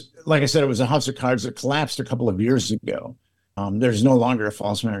was, like I said, it was a house of cards that collapsed a couple of years ago. There's no longer a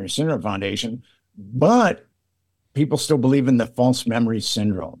False Memory Syndrome Foundation, but people still believe in the false memory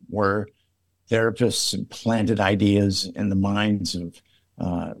syndrome, where therapists implanted ideas in the minds of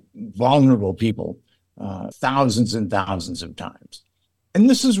vulnerable people thousands and thousands of times. And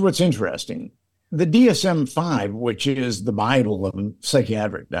this is what's interesting. The DSM-5, which is the Bible of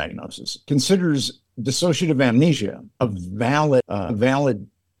psychiatric diagnosis, considers dissociative amnesia a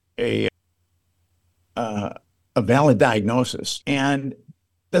valid diagnosis, and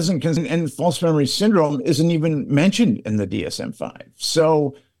and false memory syndrome isn't even mentioned in the DSM-5.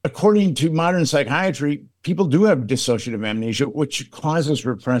 So according to modern psychiatry, people do have dissociative amnesia, which causes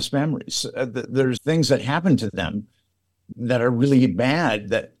repressed memories. There's things that happen to them that are really bad,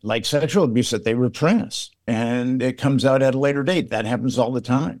 that like sexual abuse, that they repress, and it comes out at a later date. That happens all the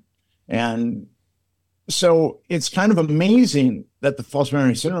time. And so it's kind of amazing that the False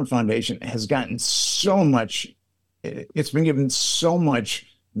Memory Syndrome Foundation has gotten so much, it's been given so much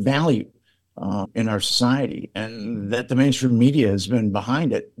value in our society, and that the mainstream media has been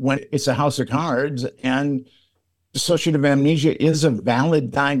behind it, when it's a house of cards. And dissociative amnesia is a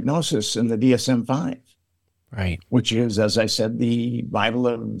valid diagnosis in the DSM-5. Right. Which is, as I said, the Bible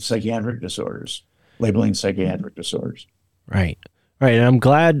of psychiatric disorders, labeling psychiatric disorders. Right. Right. And I'm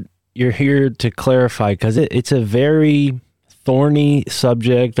glad you're here to clarify, because it's a very thorny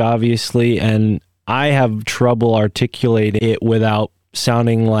subject, obviously, and I have trouble articulating it without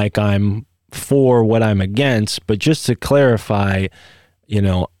sounding like I'm for what I'm against. But just to clarify,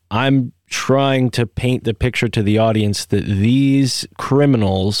 I'm trying to paint the picture to the audience that these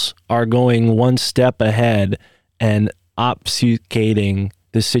criminals are going one step ahead and obfuscating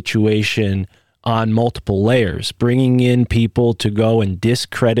the situation on multiple layers, bringing in people to go and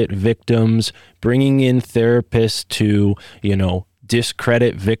discredit victims, bringing in therapists to,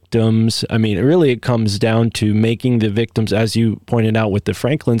 discredit victims. I mean, really, it comes down to making the victims, as you pointed out with the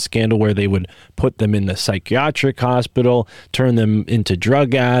Franklin scandal, where they would put them in the psychiatric hospital, turn them into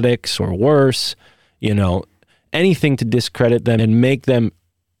drug addicts or worse, anything to discredit them and make them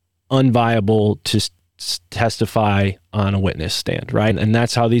unviable to testify on a witness stand, right? And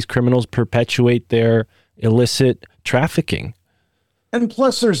that's how these criminals perpetuate their illicit trafficking. And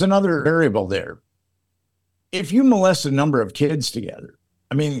plus, there's another variable there. If you molest a number of kids together,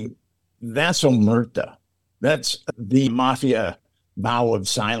 I mean, that's omerta. That's the mafia vow of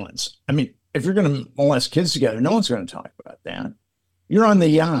silence. I mean, if you're going to molest kids together, no one's going to talk about that. You're on the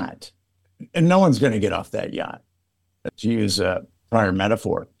yacht, and no one's going to get off that yacht, to use a prior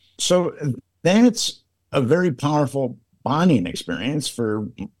metaphor. So that's a very powerful bonding experience for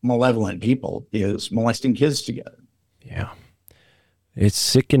malevolent people, is molesting kids together. Yeah. It's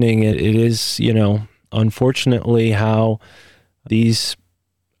sickening. It is, unfortunately, how these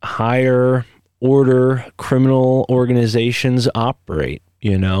higher order criminal organizations operate,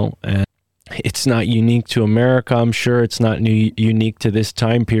 and it's not unique to America. I'm sure it's not unique to this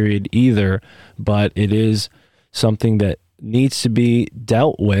time period either, but it is something that needs to be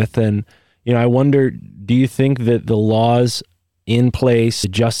dealt with. And, I wonder, do you think that the laws in place, the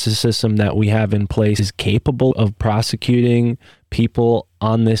justice system that we have in place, is capable of prosecuting people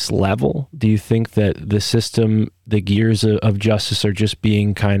on this level? Do you think that the system, the gears of justice are just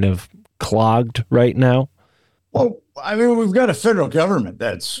being kind of clogged right now? Well, I mean, we've got a federal government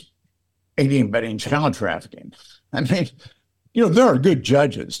that's aiding and abetting child trafficking. I mean, there are good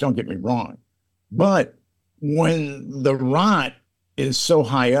judges, don't get me wrong. But when the rot is so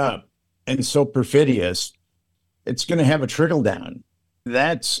high up and so perfidious, it's going to have a trickle down.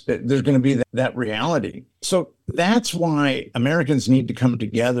 There's going to be that reality. So that's why Americans need to come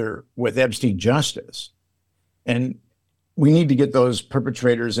together with Epstein justice. And we need to get those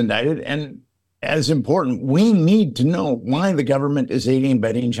perpetrators indicted. And as important, we need to know why the government is aiding and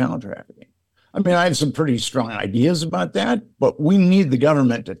abetting child trafficking. I mean, I have some pretty strong ideas about that, but we need the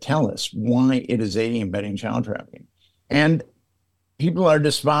government to tell us why it is aiding and abetting child trafficking. And people are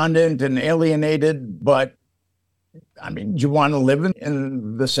despondent and alienated, but I mean, do you want to live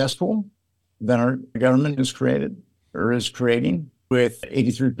in the cesspool that our government has created or is creating, with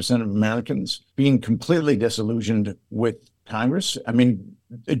 83% of Americans being completely disillusioned with Congress? I mean,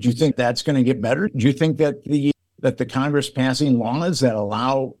 do you think that's going to get better? Do you think that the Congress passing laws that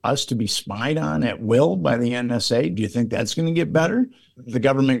allow us to be spied on at will by the NSA, do you think that's going to get better? The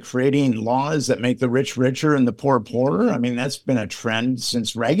government creating laws that make the rich richer and the poor poorer? I mean, that's been a trend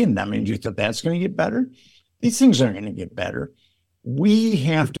since Reagan. I mean, do you think that's going to get better? These things aren't going to get better. We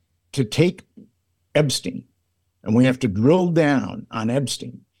have to take Epstein and we have to drill down on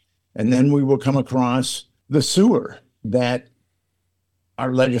Epstein. And then we will come across the sewer that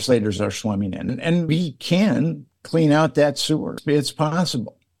our legislators are swimming in. And we can clean out that sewer. It's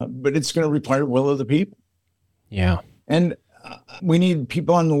possible, but it's going to require the will of the people. Yeah. And we need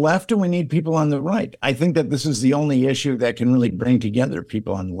people on the left and we need people on the right. I think that this is the only issue that can really bring together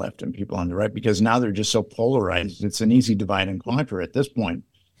people on the left and people on the right, because now they're just so polarized. It's an easy divide and conquer at this point.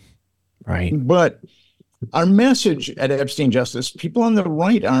 Right. But our message at Epstein Justice, people on the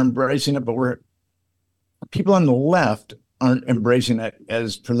right are embracing it, but people on the left aren't embracing it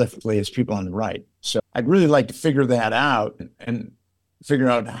as prolifically as people on the right. So I'd really like to figure that out and figure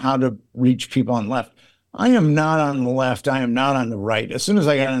out how to reach people on the left. I am not on the left. I am not on the right. As soon as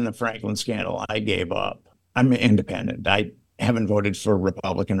I got in the Franklin scandal, I gave up. I'm independent. I haven't voted for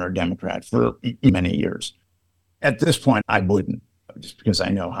Republican or Democrat for many years. At this point, I wouldn't, just because I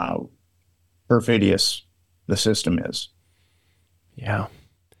know how perfidious the system is. Yeah.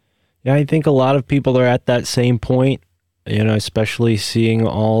 Yeah, I think a lot of people are at that same point, especially seeing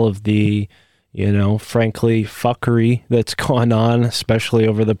all of the, frankly, fuckery that's gone on, especially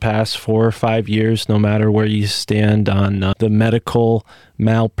over the past 4 or 5 years, no matter where you stand on the medical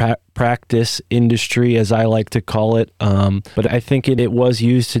malpractice industry, as I like to call it. But I think it was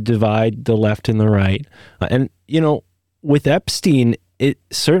used to divide the left and the right. And, with Epstein, it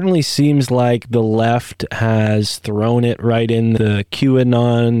certainly seems like the left has thrown it right in the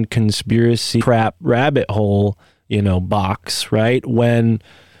QAnon conspiracy crap rabbit hole, box, right? When,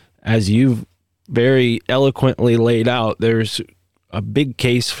 as you've very eloquently laid out, there's a big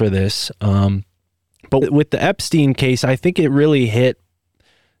case for this. But with the Epstein case, I think it really hit,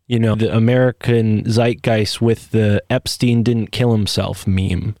 the American zeitgeist with the Epstein didn't kill himself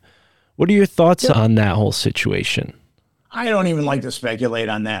meme. What are your thoughts on that whole situation? I don't even like to speculate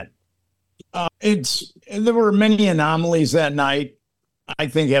on that. There were many anomalies that night. I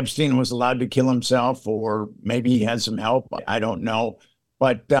think Epstein was allowed to kill himself, or maybe he had some help. I don't know.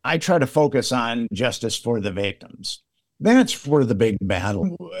 But I try to focus on justice for the victims. That's where the big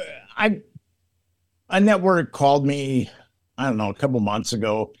battle. A network called me, I don't know, a couple months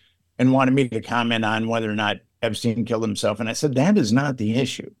ago and wanted me to comment on whether or not Epstein killed himself. And I said, that is not the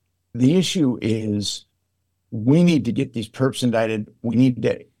issue. The issue is we need to get these perps indicted. We need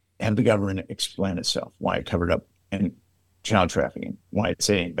to have the government explain itself, why it covered up in child trafficking, why it's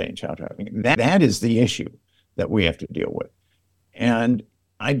saying in child trafficking. That is the issue that we have to deal with. And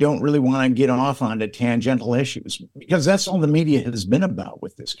I don't really want to get off onto tangential issues, because that's all the media has been about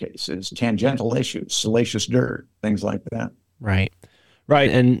with this case, is tangential issues, salacious dirt, things like that. Right.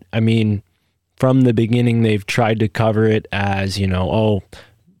 Right. And I mean, from the beginning, they've tried to cover it as,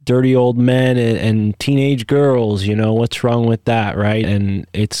 dirty old men and teenage girls, what's wrong with that, right? And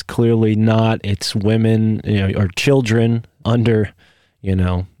it's clearly not. It's women, or children under,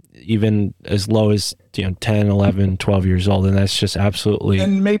 even as low as 10, 11, 12 years old. And that's just absolutely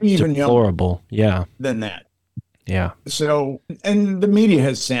and maybe even deplorable. Yeah. Than that. Yeah. So, and the media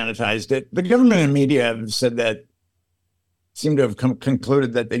has sanitized it. The government and media have said that, seem to have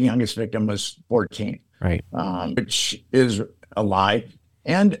concluded that the youngest victim was 14. Right. Which is a lie.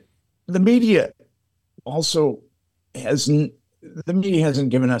 And the media also hasn't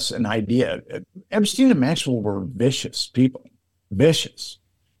given us an idea. Epstein and Maxwell were vicious people, vicious.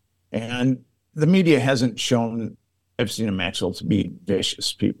 And the media hasn't shown Epstein and Maxwell to be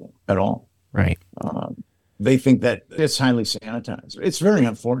vicious people at all. Right. They think that it's highly sanitized. It's very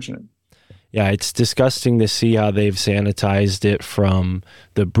unfortunate. Yeah, it's disgusting to see how they've sanitized it from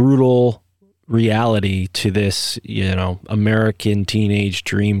the brutal reality to this, American teenage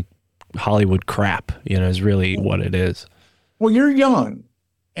dream Hollywood crap, is really what it is. Well, you're young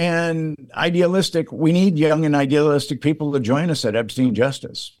and idealistic. We need young and idealistic people to join us at Epstein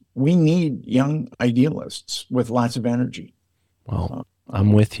Justice. We need young idealists with lots of energy. Well,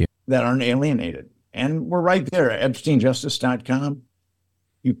 I'm with you. That aren't alienated. And we're right there at EpsteinJustice.com.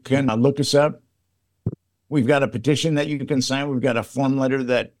 You can look us up. We've got a petition that you can sign. We've got a form letter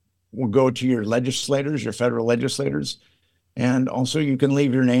that will go to your legislators, your federal legislators. And also you can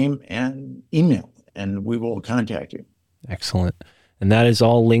leave your name and email, and we will contact you. Excellent. And that is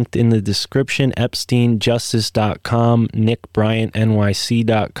all linked in the description, EpsteinJustice.com,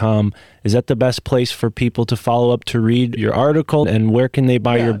 NickBryantNYC.com. Is that the best place for people to follow up to read your article? And where can they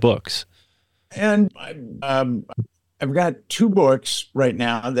buy your books? And I've got 2 books right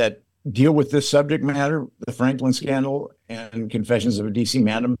now that deal with this subject matter, the Franklin scandal and Confessions of a DC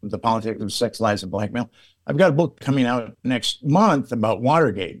Madam, the politics of sex, lies, and blackmail. I've got a book coming out next month about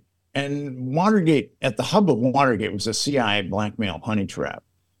Watergate. And Watergate, at the hub of Watergate, was a CIA blackmail honey trap.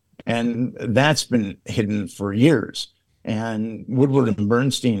 And that's been hidden for years. And Woodward and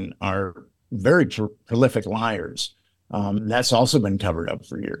Bernstein are very prolific liars. That's also been covered up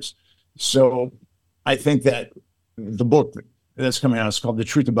for years. So I think that the book that's coming out is called The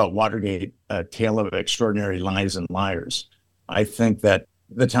Truth About Watergate, A Tale of Extraordinary Lies and Liars. I think that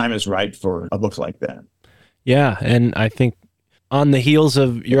the time is right for a book like that. Yeah, and I think on the heels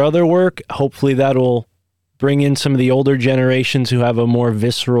of your other work, hopefully that'll bring in some of the older generations who have a more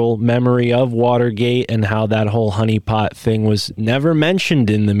visceral memory of Watergate and how that whole honeypot thing was never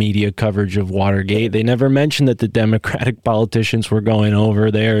mentioned in the media coverage of Watergate. They never mentioned that the Democratic politicians were going over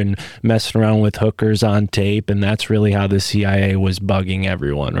there and messing around with hookers on tape, and that's really how the CIA was bugging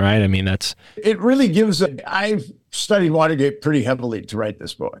everyone, right? I mean, it really gives I've studied Watergate pretty heavily to write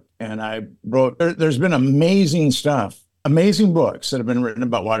this book, and I wrote, there's been amazing books that have been written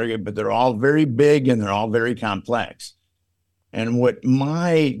about Watergate, but they're all very big and they're all very complex. And what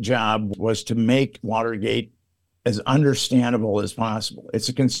my job was to make Watergate as understandable as possible. It's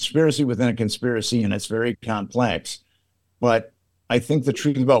a conspiracy within a conspiracy, and it's very complex. But I think the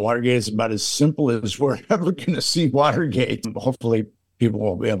truth about Watergate is about as simple as we're ever going to see Watergate. Hopefully people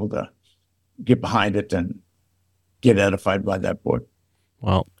will be able to get behind it and get edified by that book.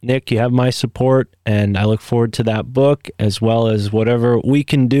 Well, Nick, you have my support, and I look forward to that book, as well as whatever we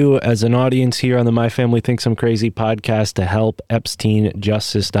can do as an audience here on the My Family Thinks I'm Crazy podcast to help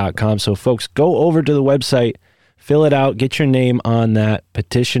EpsteinJustice.com. So, folks, go over to the website, fill it out, get your name on that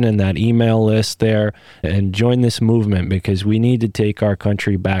petition and that email list there, and join this movement, because we need to take our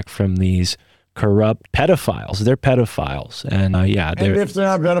country back from these corrupt pedophiles. They're pedophiles. And And if they're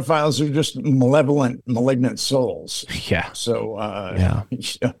not pedophiles, they're just malignant souls. Yeah. So, Yeah.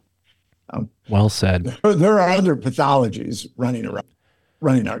 Well said. There are other pathologies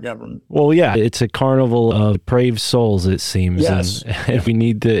running our government. Well, yeah, it's a carnival of depraved souls, it seems. Yes. And we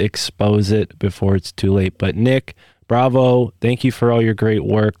need to expose it before it's too late. But Nick, bravo. Thank you for all your great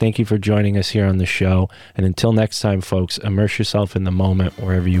work. Thank you for joining us here on the show. And until next time, folks, immerse yourself in the moment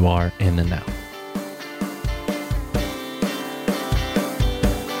wherever you are in the now.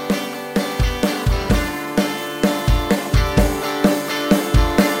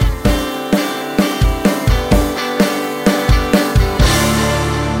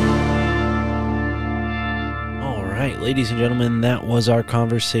 Ladies and gentlemen, that was our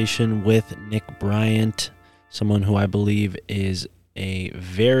conversation with Nick Bryant, someone who I believe is a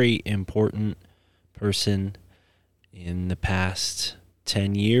very important person in the past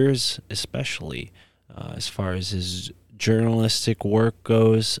 10 years, especially as far as his journalistic work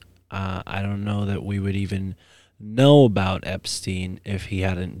goes. I don't know that we would even know about Epstein if he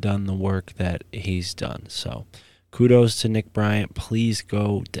hadn't done the work that he's done. So kudos to Nick Bryant. Please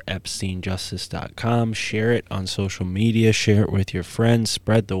go to EpsteinJustice.com. Share it on social media. Share it with your friends.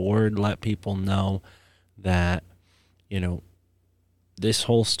 Spread the word. Let people know that, this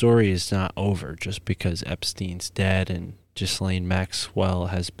whole story is not over just because Epstein's dead and Ghislaine Maxwell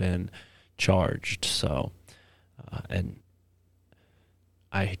has been charged. So, and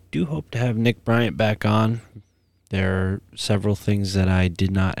I do hope to have Nick Bryant back on. There are several things that I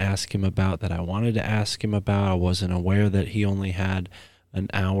did not ask him about that I wanted to ask him about. I wasn't aware that he only had an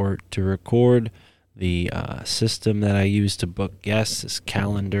hour to record. The system that I use to book guests, this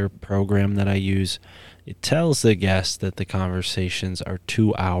calendar program that I use, it tells the guest that the conversations are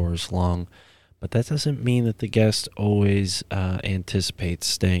 2 hours long, but that doesn't mean that the guest always anticipates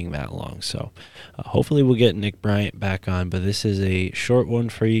staying that long. So hopefully we'll get Nick Bryant back on, but this is a short one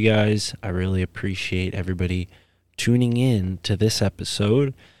for you guys. I really appreciate everybody tuning in to this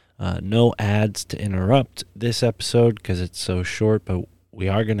episode. No ads to interrupt this episode because it's so short, but we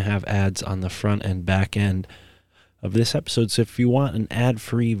are going to have ads on the front and back end of this episode. So if you want an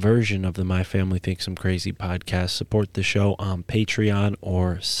ad-free version of the My Family Thinks I'm Crazy podcast, support the show on Patreon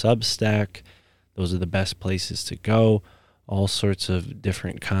or Substack. Those are the best places to go. All sorts of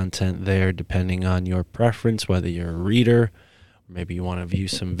different content there depending on your preference, whether you're a reader or maybe you want to view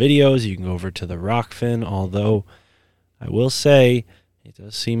some videos. You can go over to the Rockfin, although I will say it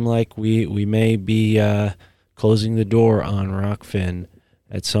does seem like we may be closing the door on Rockfin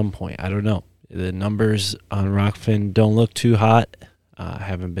at some point. I don't know. The numbers on Rockfin don't look too hot. I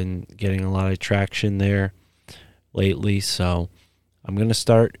haven't been getting a lot of traction there lately, so I'm going to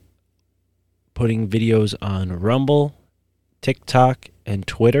start putting videos on Rumble, TikTok, and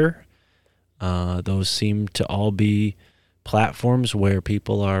Twitter. Those seem to all be platforms where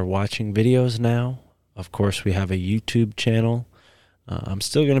people are watching videos now. Of course, we have a YouTube channel. I'm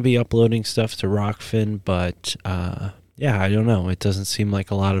still going to be uploading stuff to Rockfin, but I don't know. It doesn't seem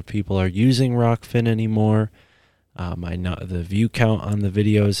like a lot of people are using Rockfin anymore. The view count on the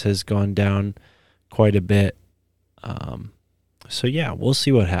videos has gone down quite a bit. We'll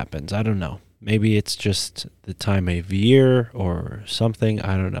see what happens. I don't know. Maybe it's just the time of year or something.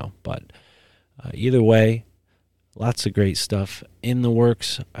 I don't know. But either way, lots of great stuff in the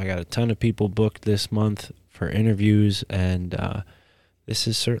works. I got a ton of people booked this month for interviews, and this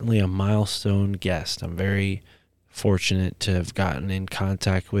is certainly a milestone guest. I'm very fortunate to have gotten in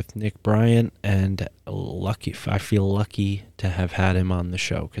contact with Nick Bryant, and I feel lucky to have had him on the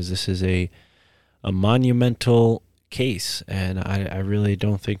show because this is a monumental case, and I really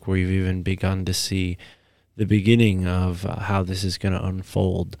don't think we've even begun to see the beginning of how this is going to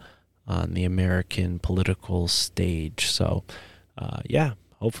unfold on the American political stage. So,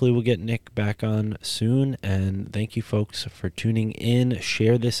 hopefully we'll get Nick back on soon, and thank you folks for tuning in.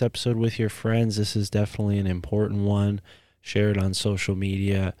 Share this episode with your friends. This is definitely an important one. Share it on social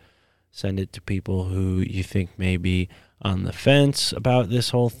media. Send it to people who you think may be on the fence about this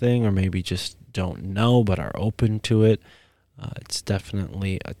whole thing, or maybe just don't know but are open to it. It's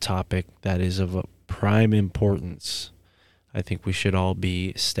definitely a topic that is of a prime importance. I think we should all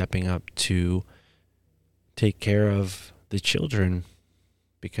be stepping up to take care of the children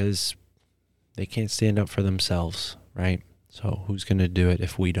because they can't stand up for themselves, right? So who's going to do it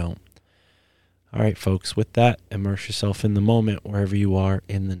if we don't? All right, folks, with that, immerse yourself in the moment wherever you are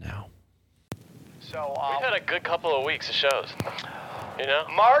in the now. So, We've had a good couple of weeks of shows. You know?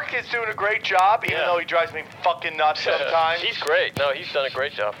 Mark is doing a great job, even though he drives me fucking nuts sometimes. He's great. No, he's done a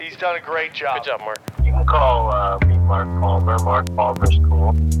great job. He's done a great job. Good job, Mark. You can call me Mark Palmer. Mark Palmer's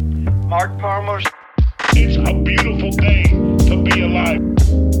cool. Mark Palmer's. It's a beautiful day to be alive.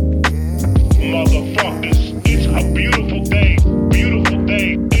 Motherfuckers, it's a beautiful day. Beautiful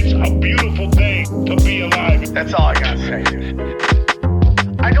day. It's a beautiful day to be alive. That's all I gotta say, dude.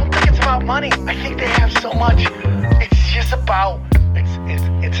 I don't think it's about money. I think they have so much. It's just about.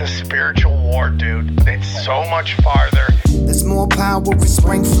 It's a spiritual war, dude. It's so much farther. There's more power in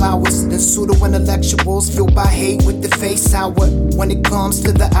spring flowers than pseudo-intellectuals fueled by hate with the face sour. When it comes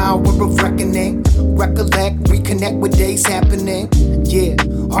to the hour of reckoning, recollect, reconnect with days happening. Yeah,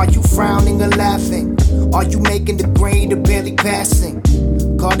 are you frowning or laughing? Are you making the grade or barely passing?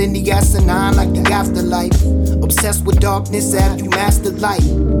 Caught in the asinine like the afterlife. Obsessed with darkness, have you mastered light?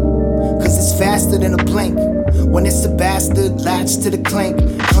 Cause it's faster than a blink. When it's a bastard, latch to the clink,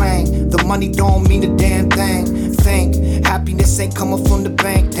 clang. The money don't mean a damn thing. Think, happiness ain't coming from the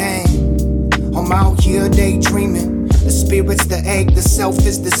bank, dang. I'm out here daydreaming. The spirit's the egg, the self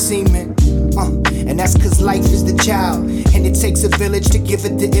is the semen. And that's cause life is the child. And it takes a village to give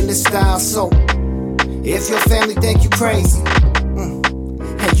it the illest style. So, if your family think you crazy,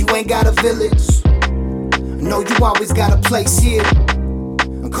 and you ain't got a village, know you always got a place here.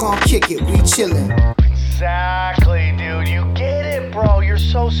 Come kick it, we chillin'. Exactly, dude. You get it, bro. You're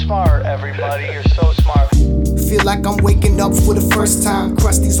so smart, everybody. You're so smart. Feel like I'm waking up for the first time.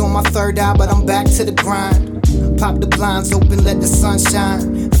 Krusty's on my third eye, but I'm back to the grind. Pop the blinds open, let the sun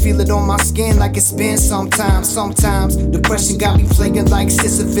shine. Feel it on my skin like it's been sometimes. Sometimes depression got me plaguing like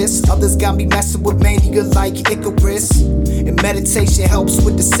Sisyphus. Others got me messing with mania like Icarus. And meditation helps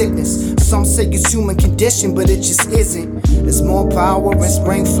with the sickness. Some say it's human condition, but it just isn't. There's more power in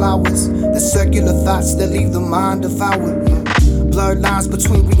spring flowers. The circular thoughts that leave the mind devoured. Blurred lines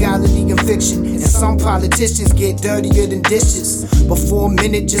between reality and fiction. And some politicians get dirtier than dishes. But for a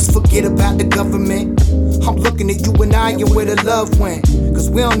minute, just forget about the government. I'm looking at you and I and where the love went. Cause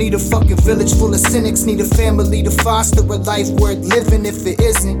we don't need a fucking village full of cynics. Need a family to foster a life worth living if it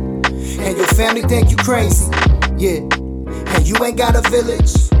isn't. And your family think you crazy, yeah. And you ain't got a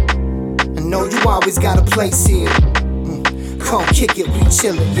village. I know you always got a place here. Come kick it, we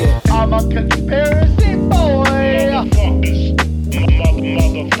chillin', yeah. I'm a conspiracy boy. Motherfuckers.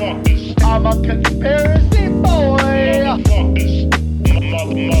 Motherfuckers. I'm a conspiracy boy. Motherfuckers.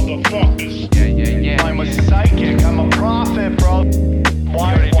 Motherfuckers. Yeah. I'm a psychic. I'm a prophet, bro.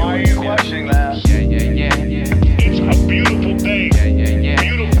 Why are you questioning that? Yeah. It's a beautiful day. Yeah.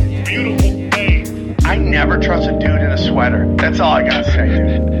 Beautiful day. I never trust a dude in a sweater. That's all I gotta say,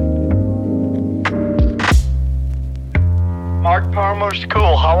 dude. Mark Palmer's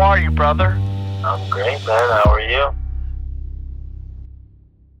cool. How are you, brother? I'm great, man. How are you?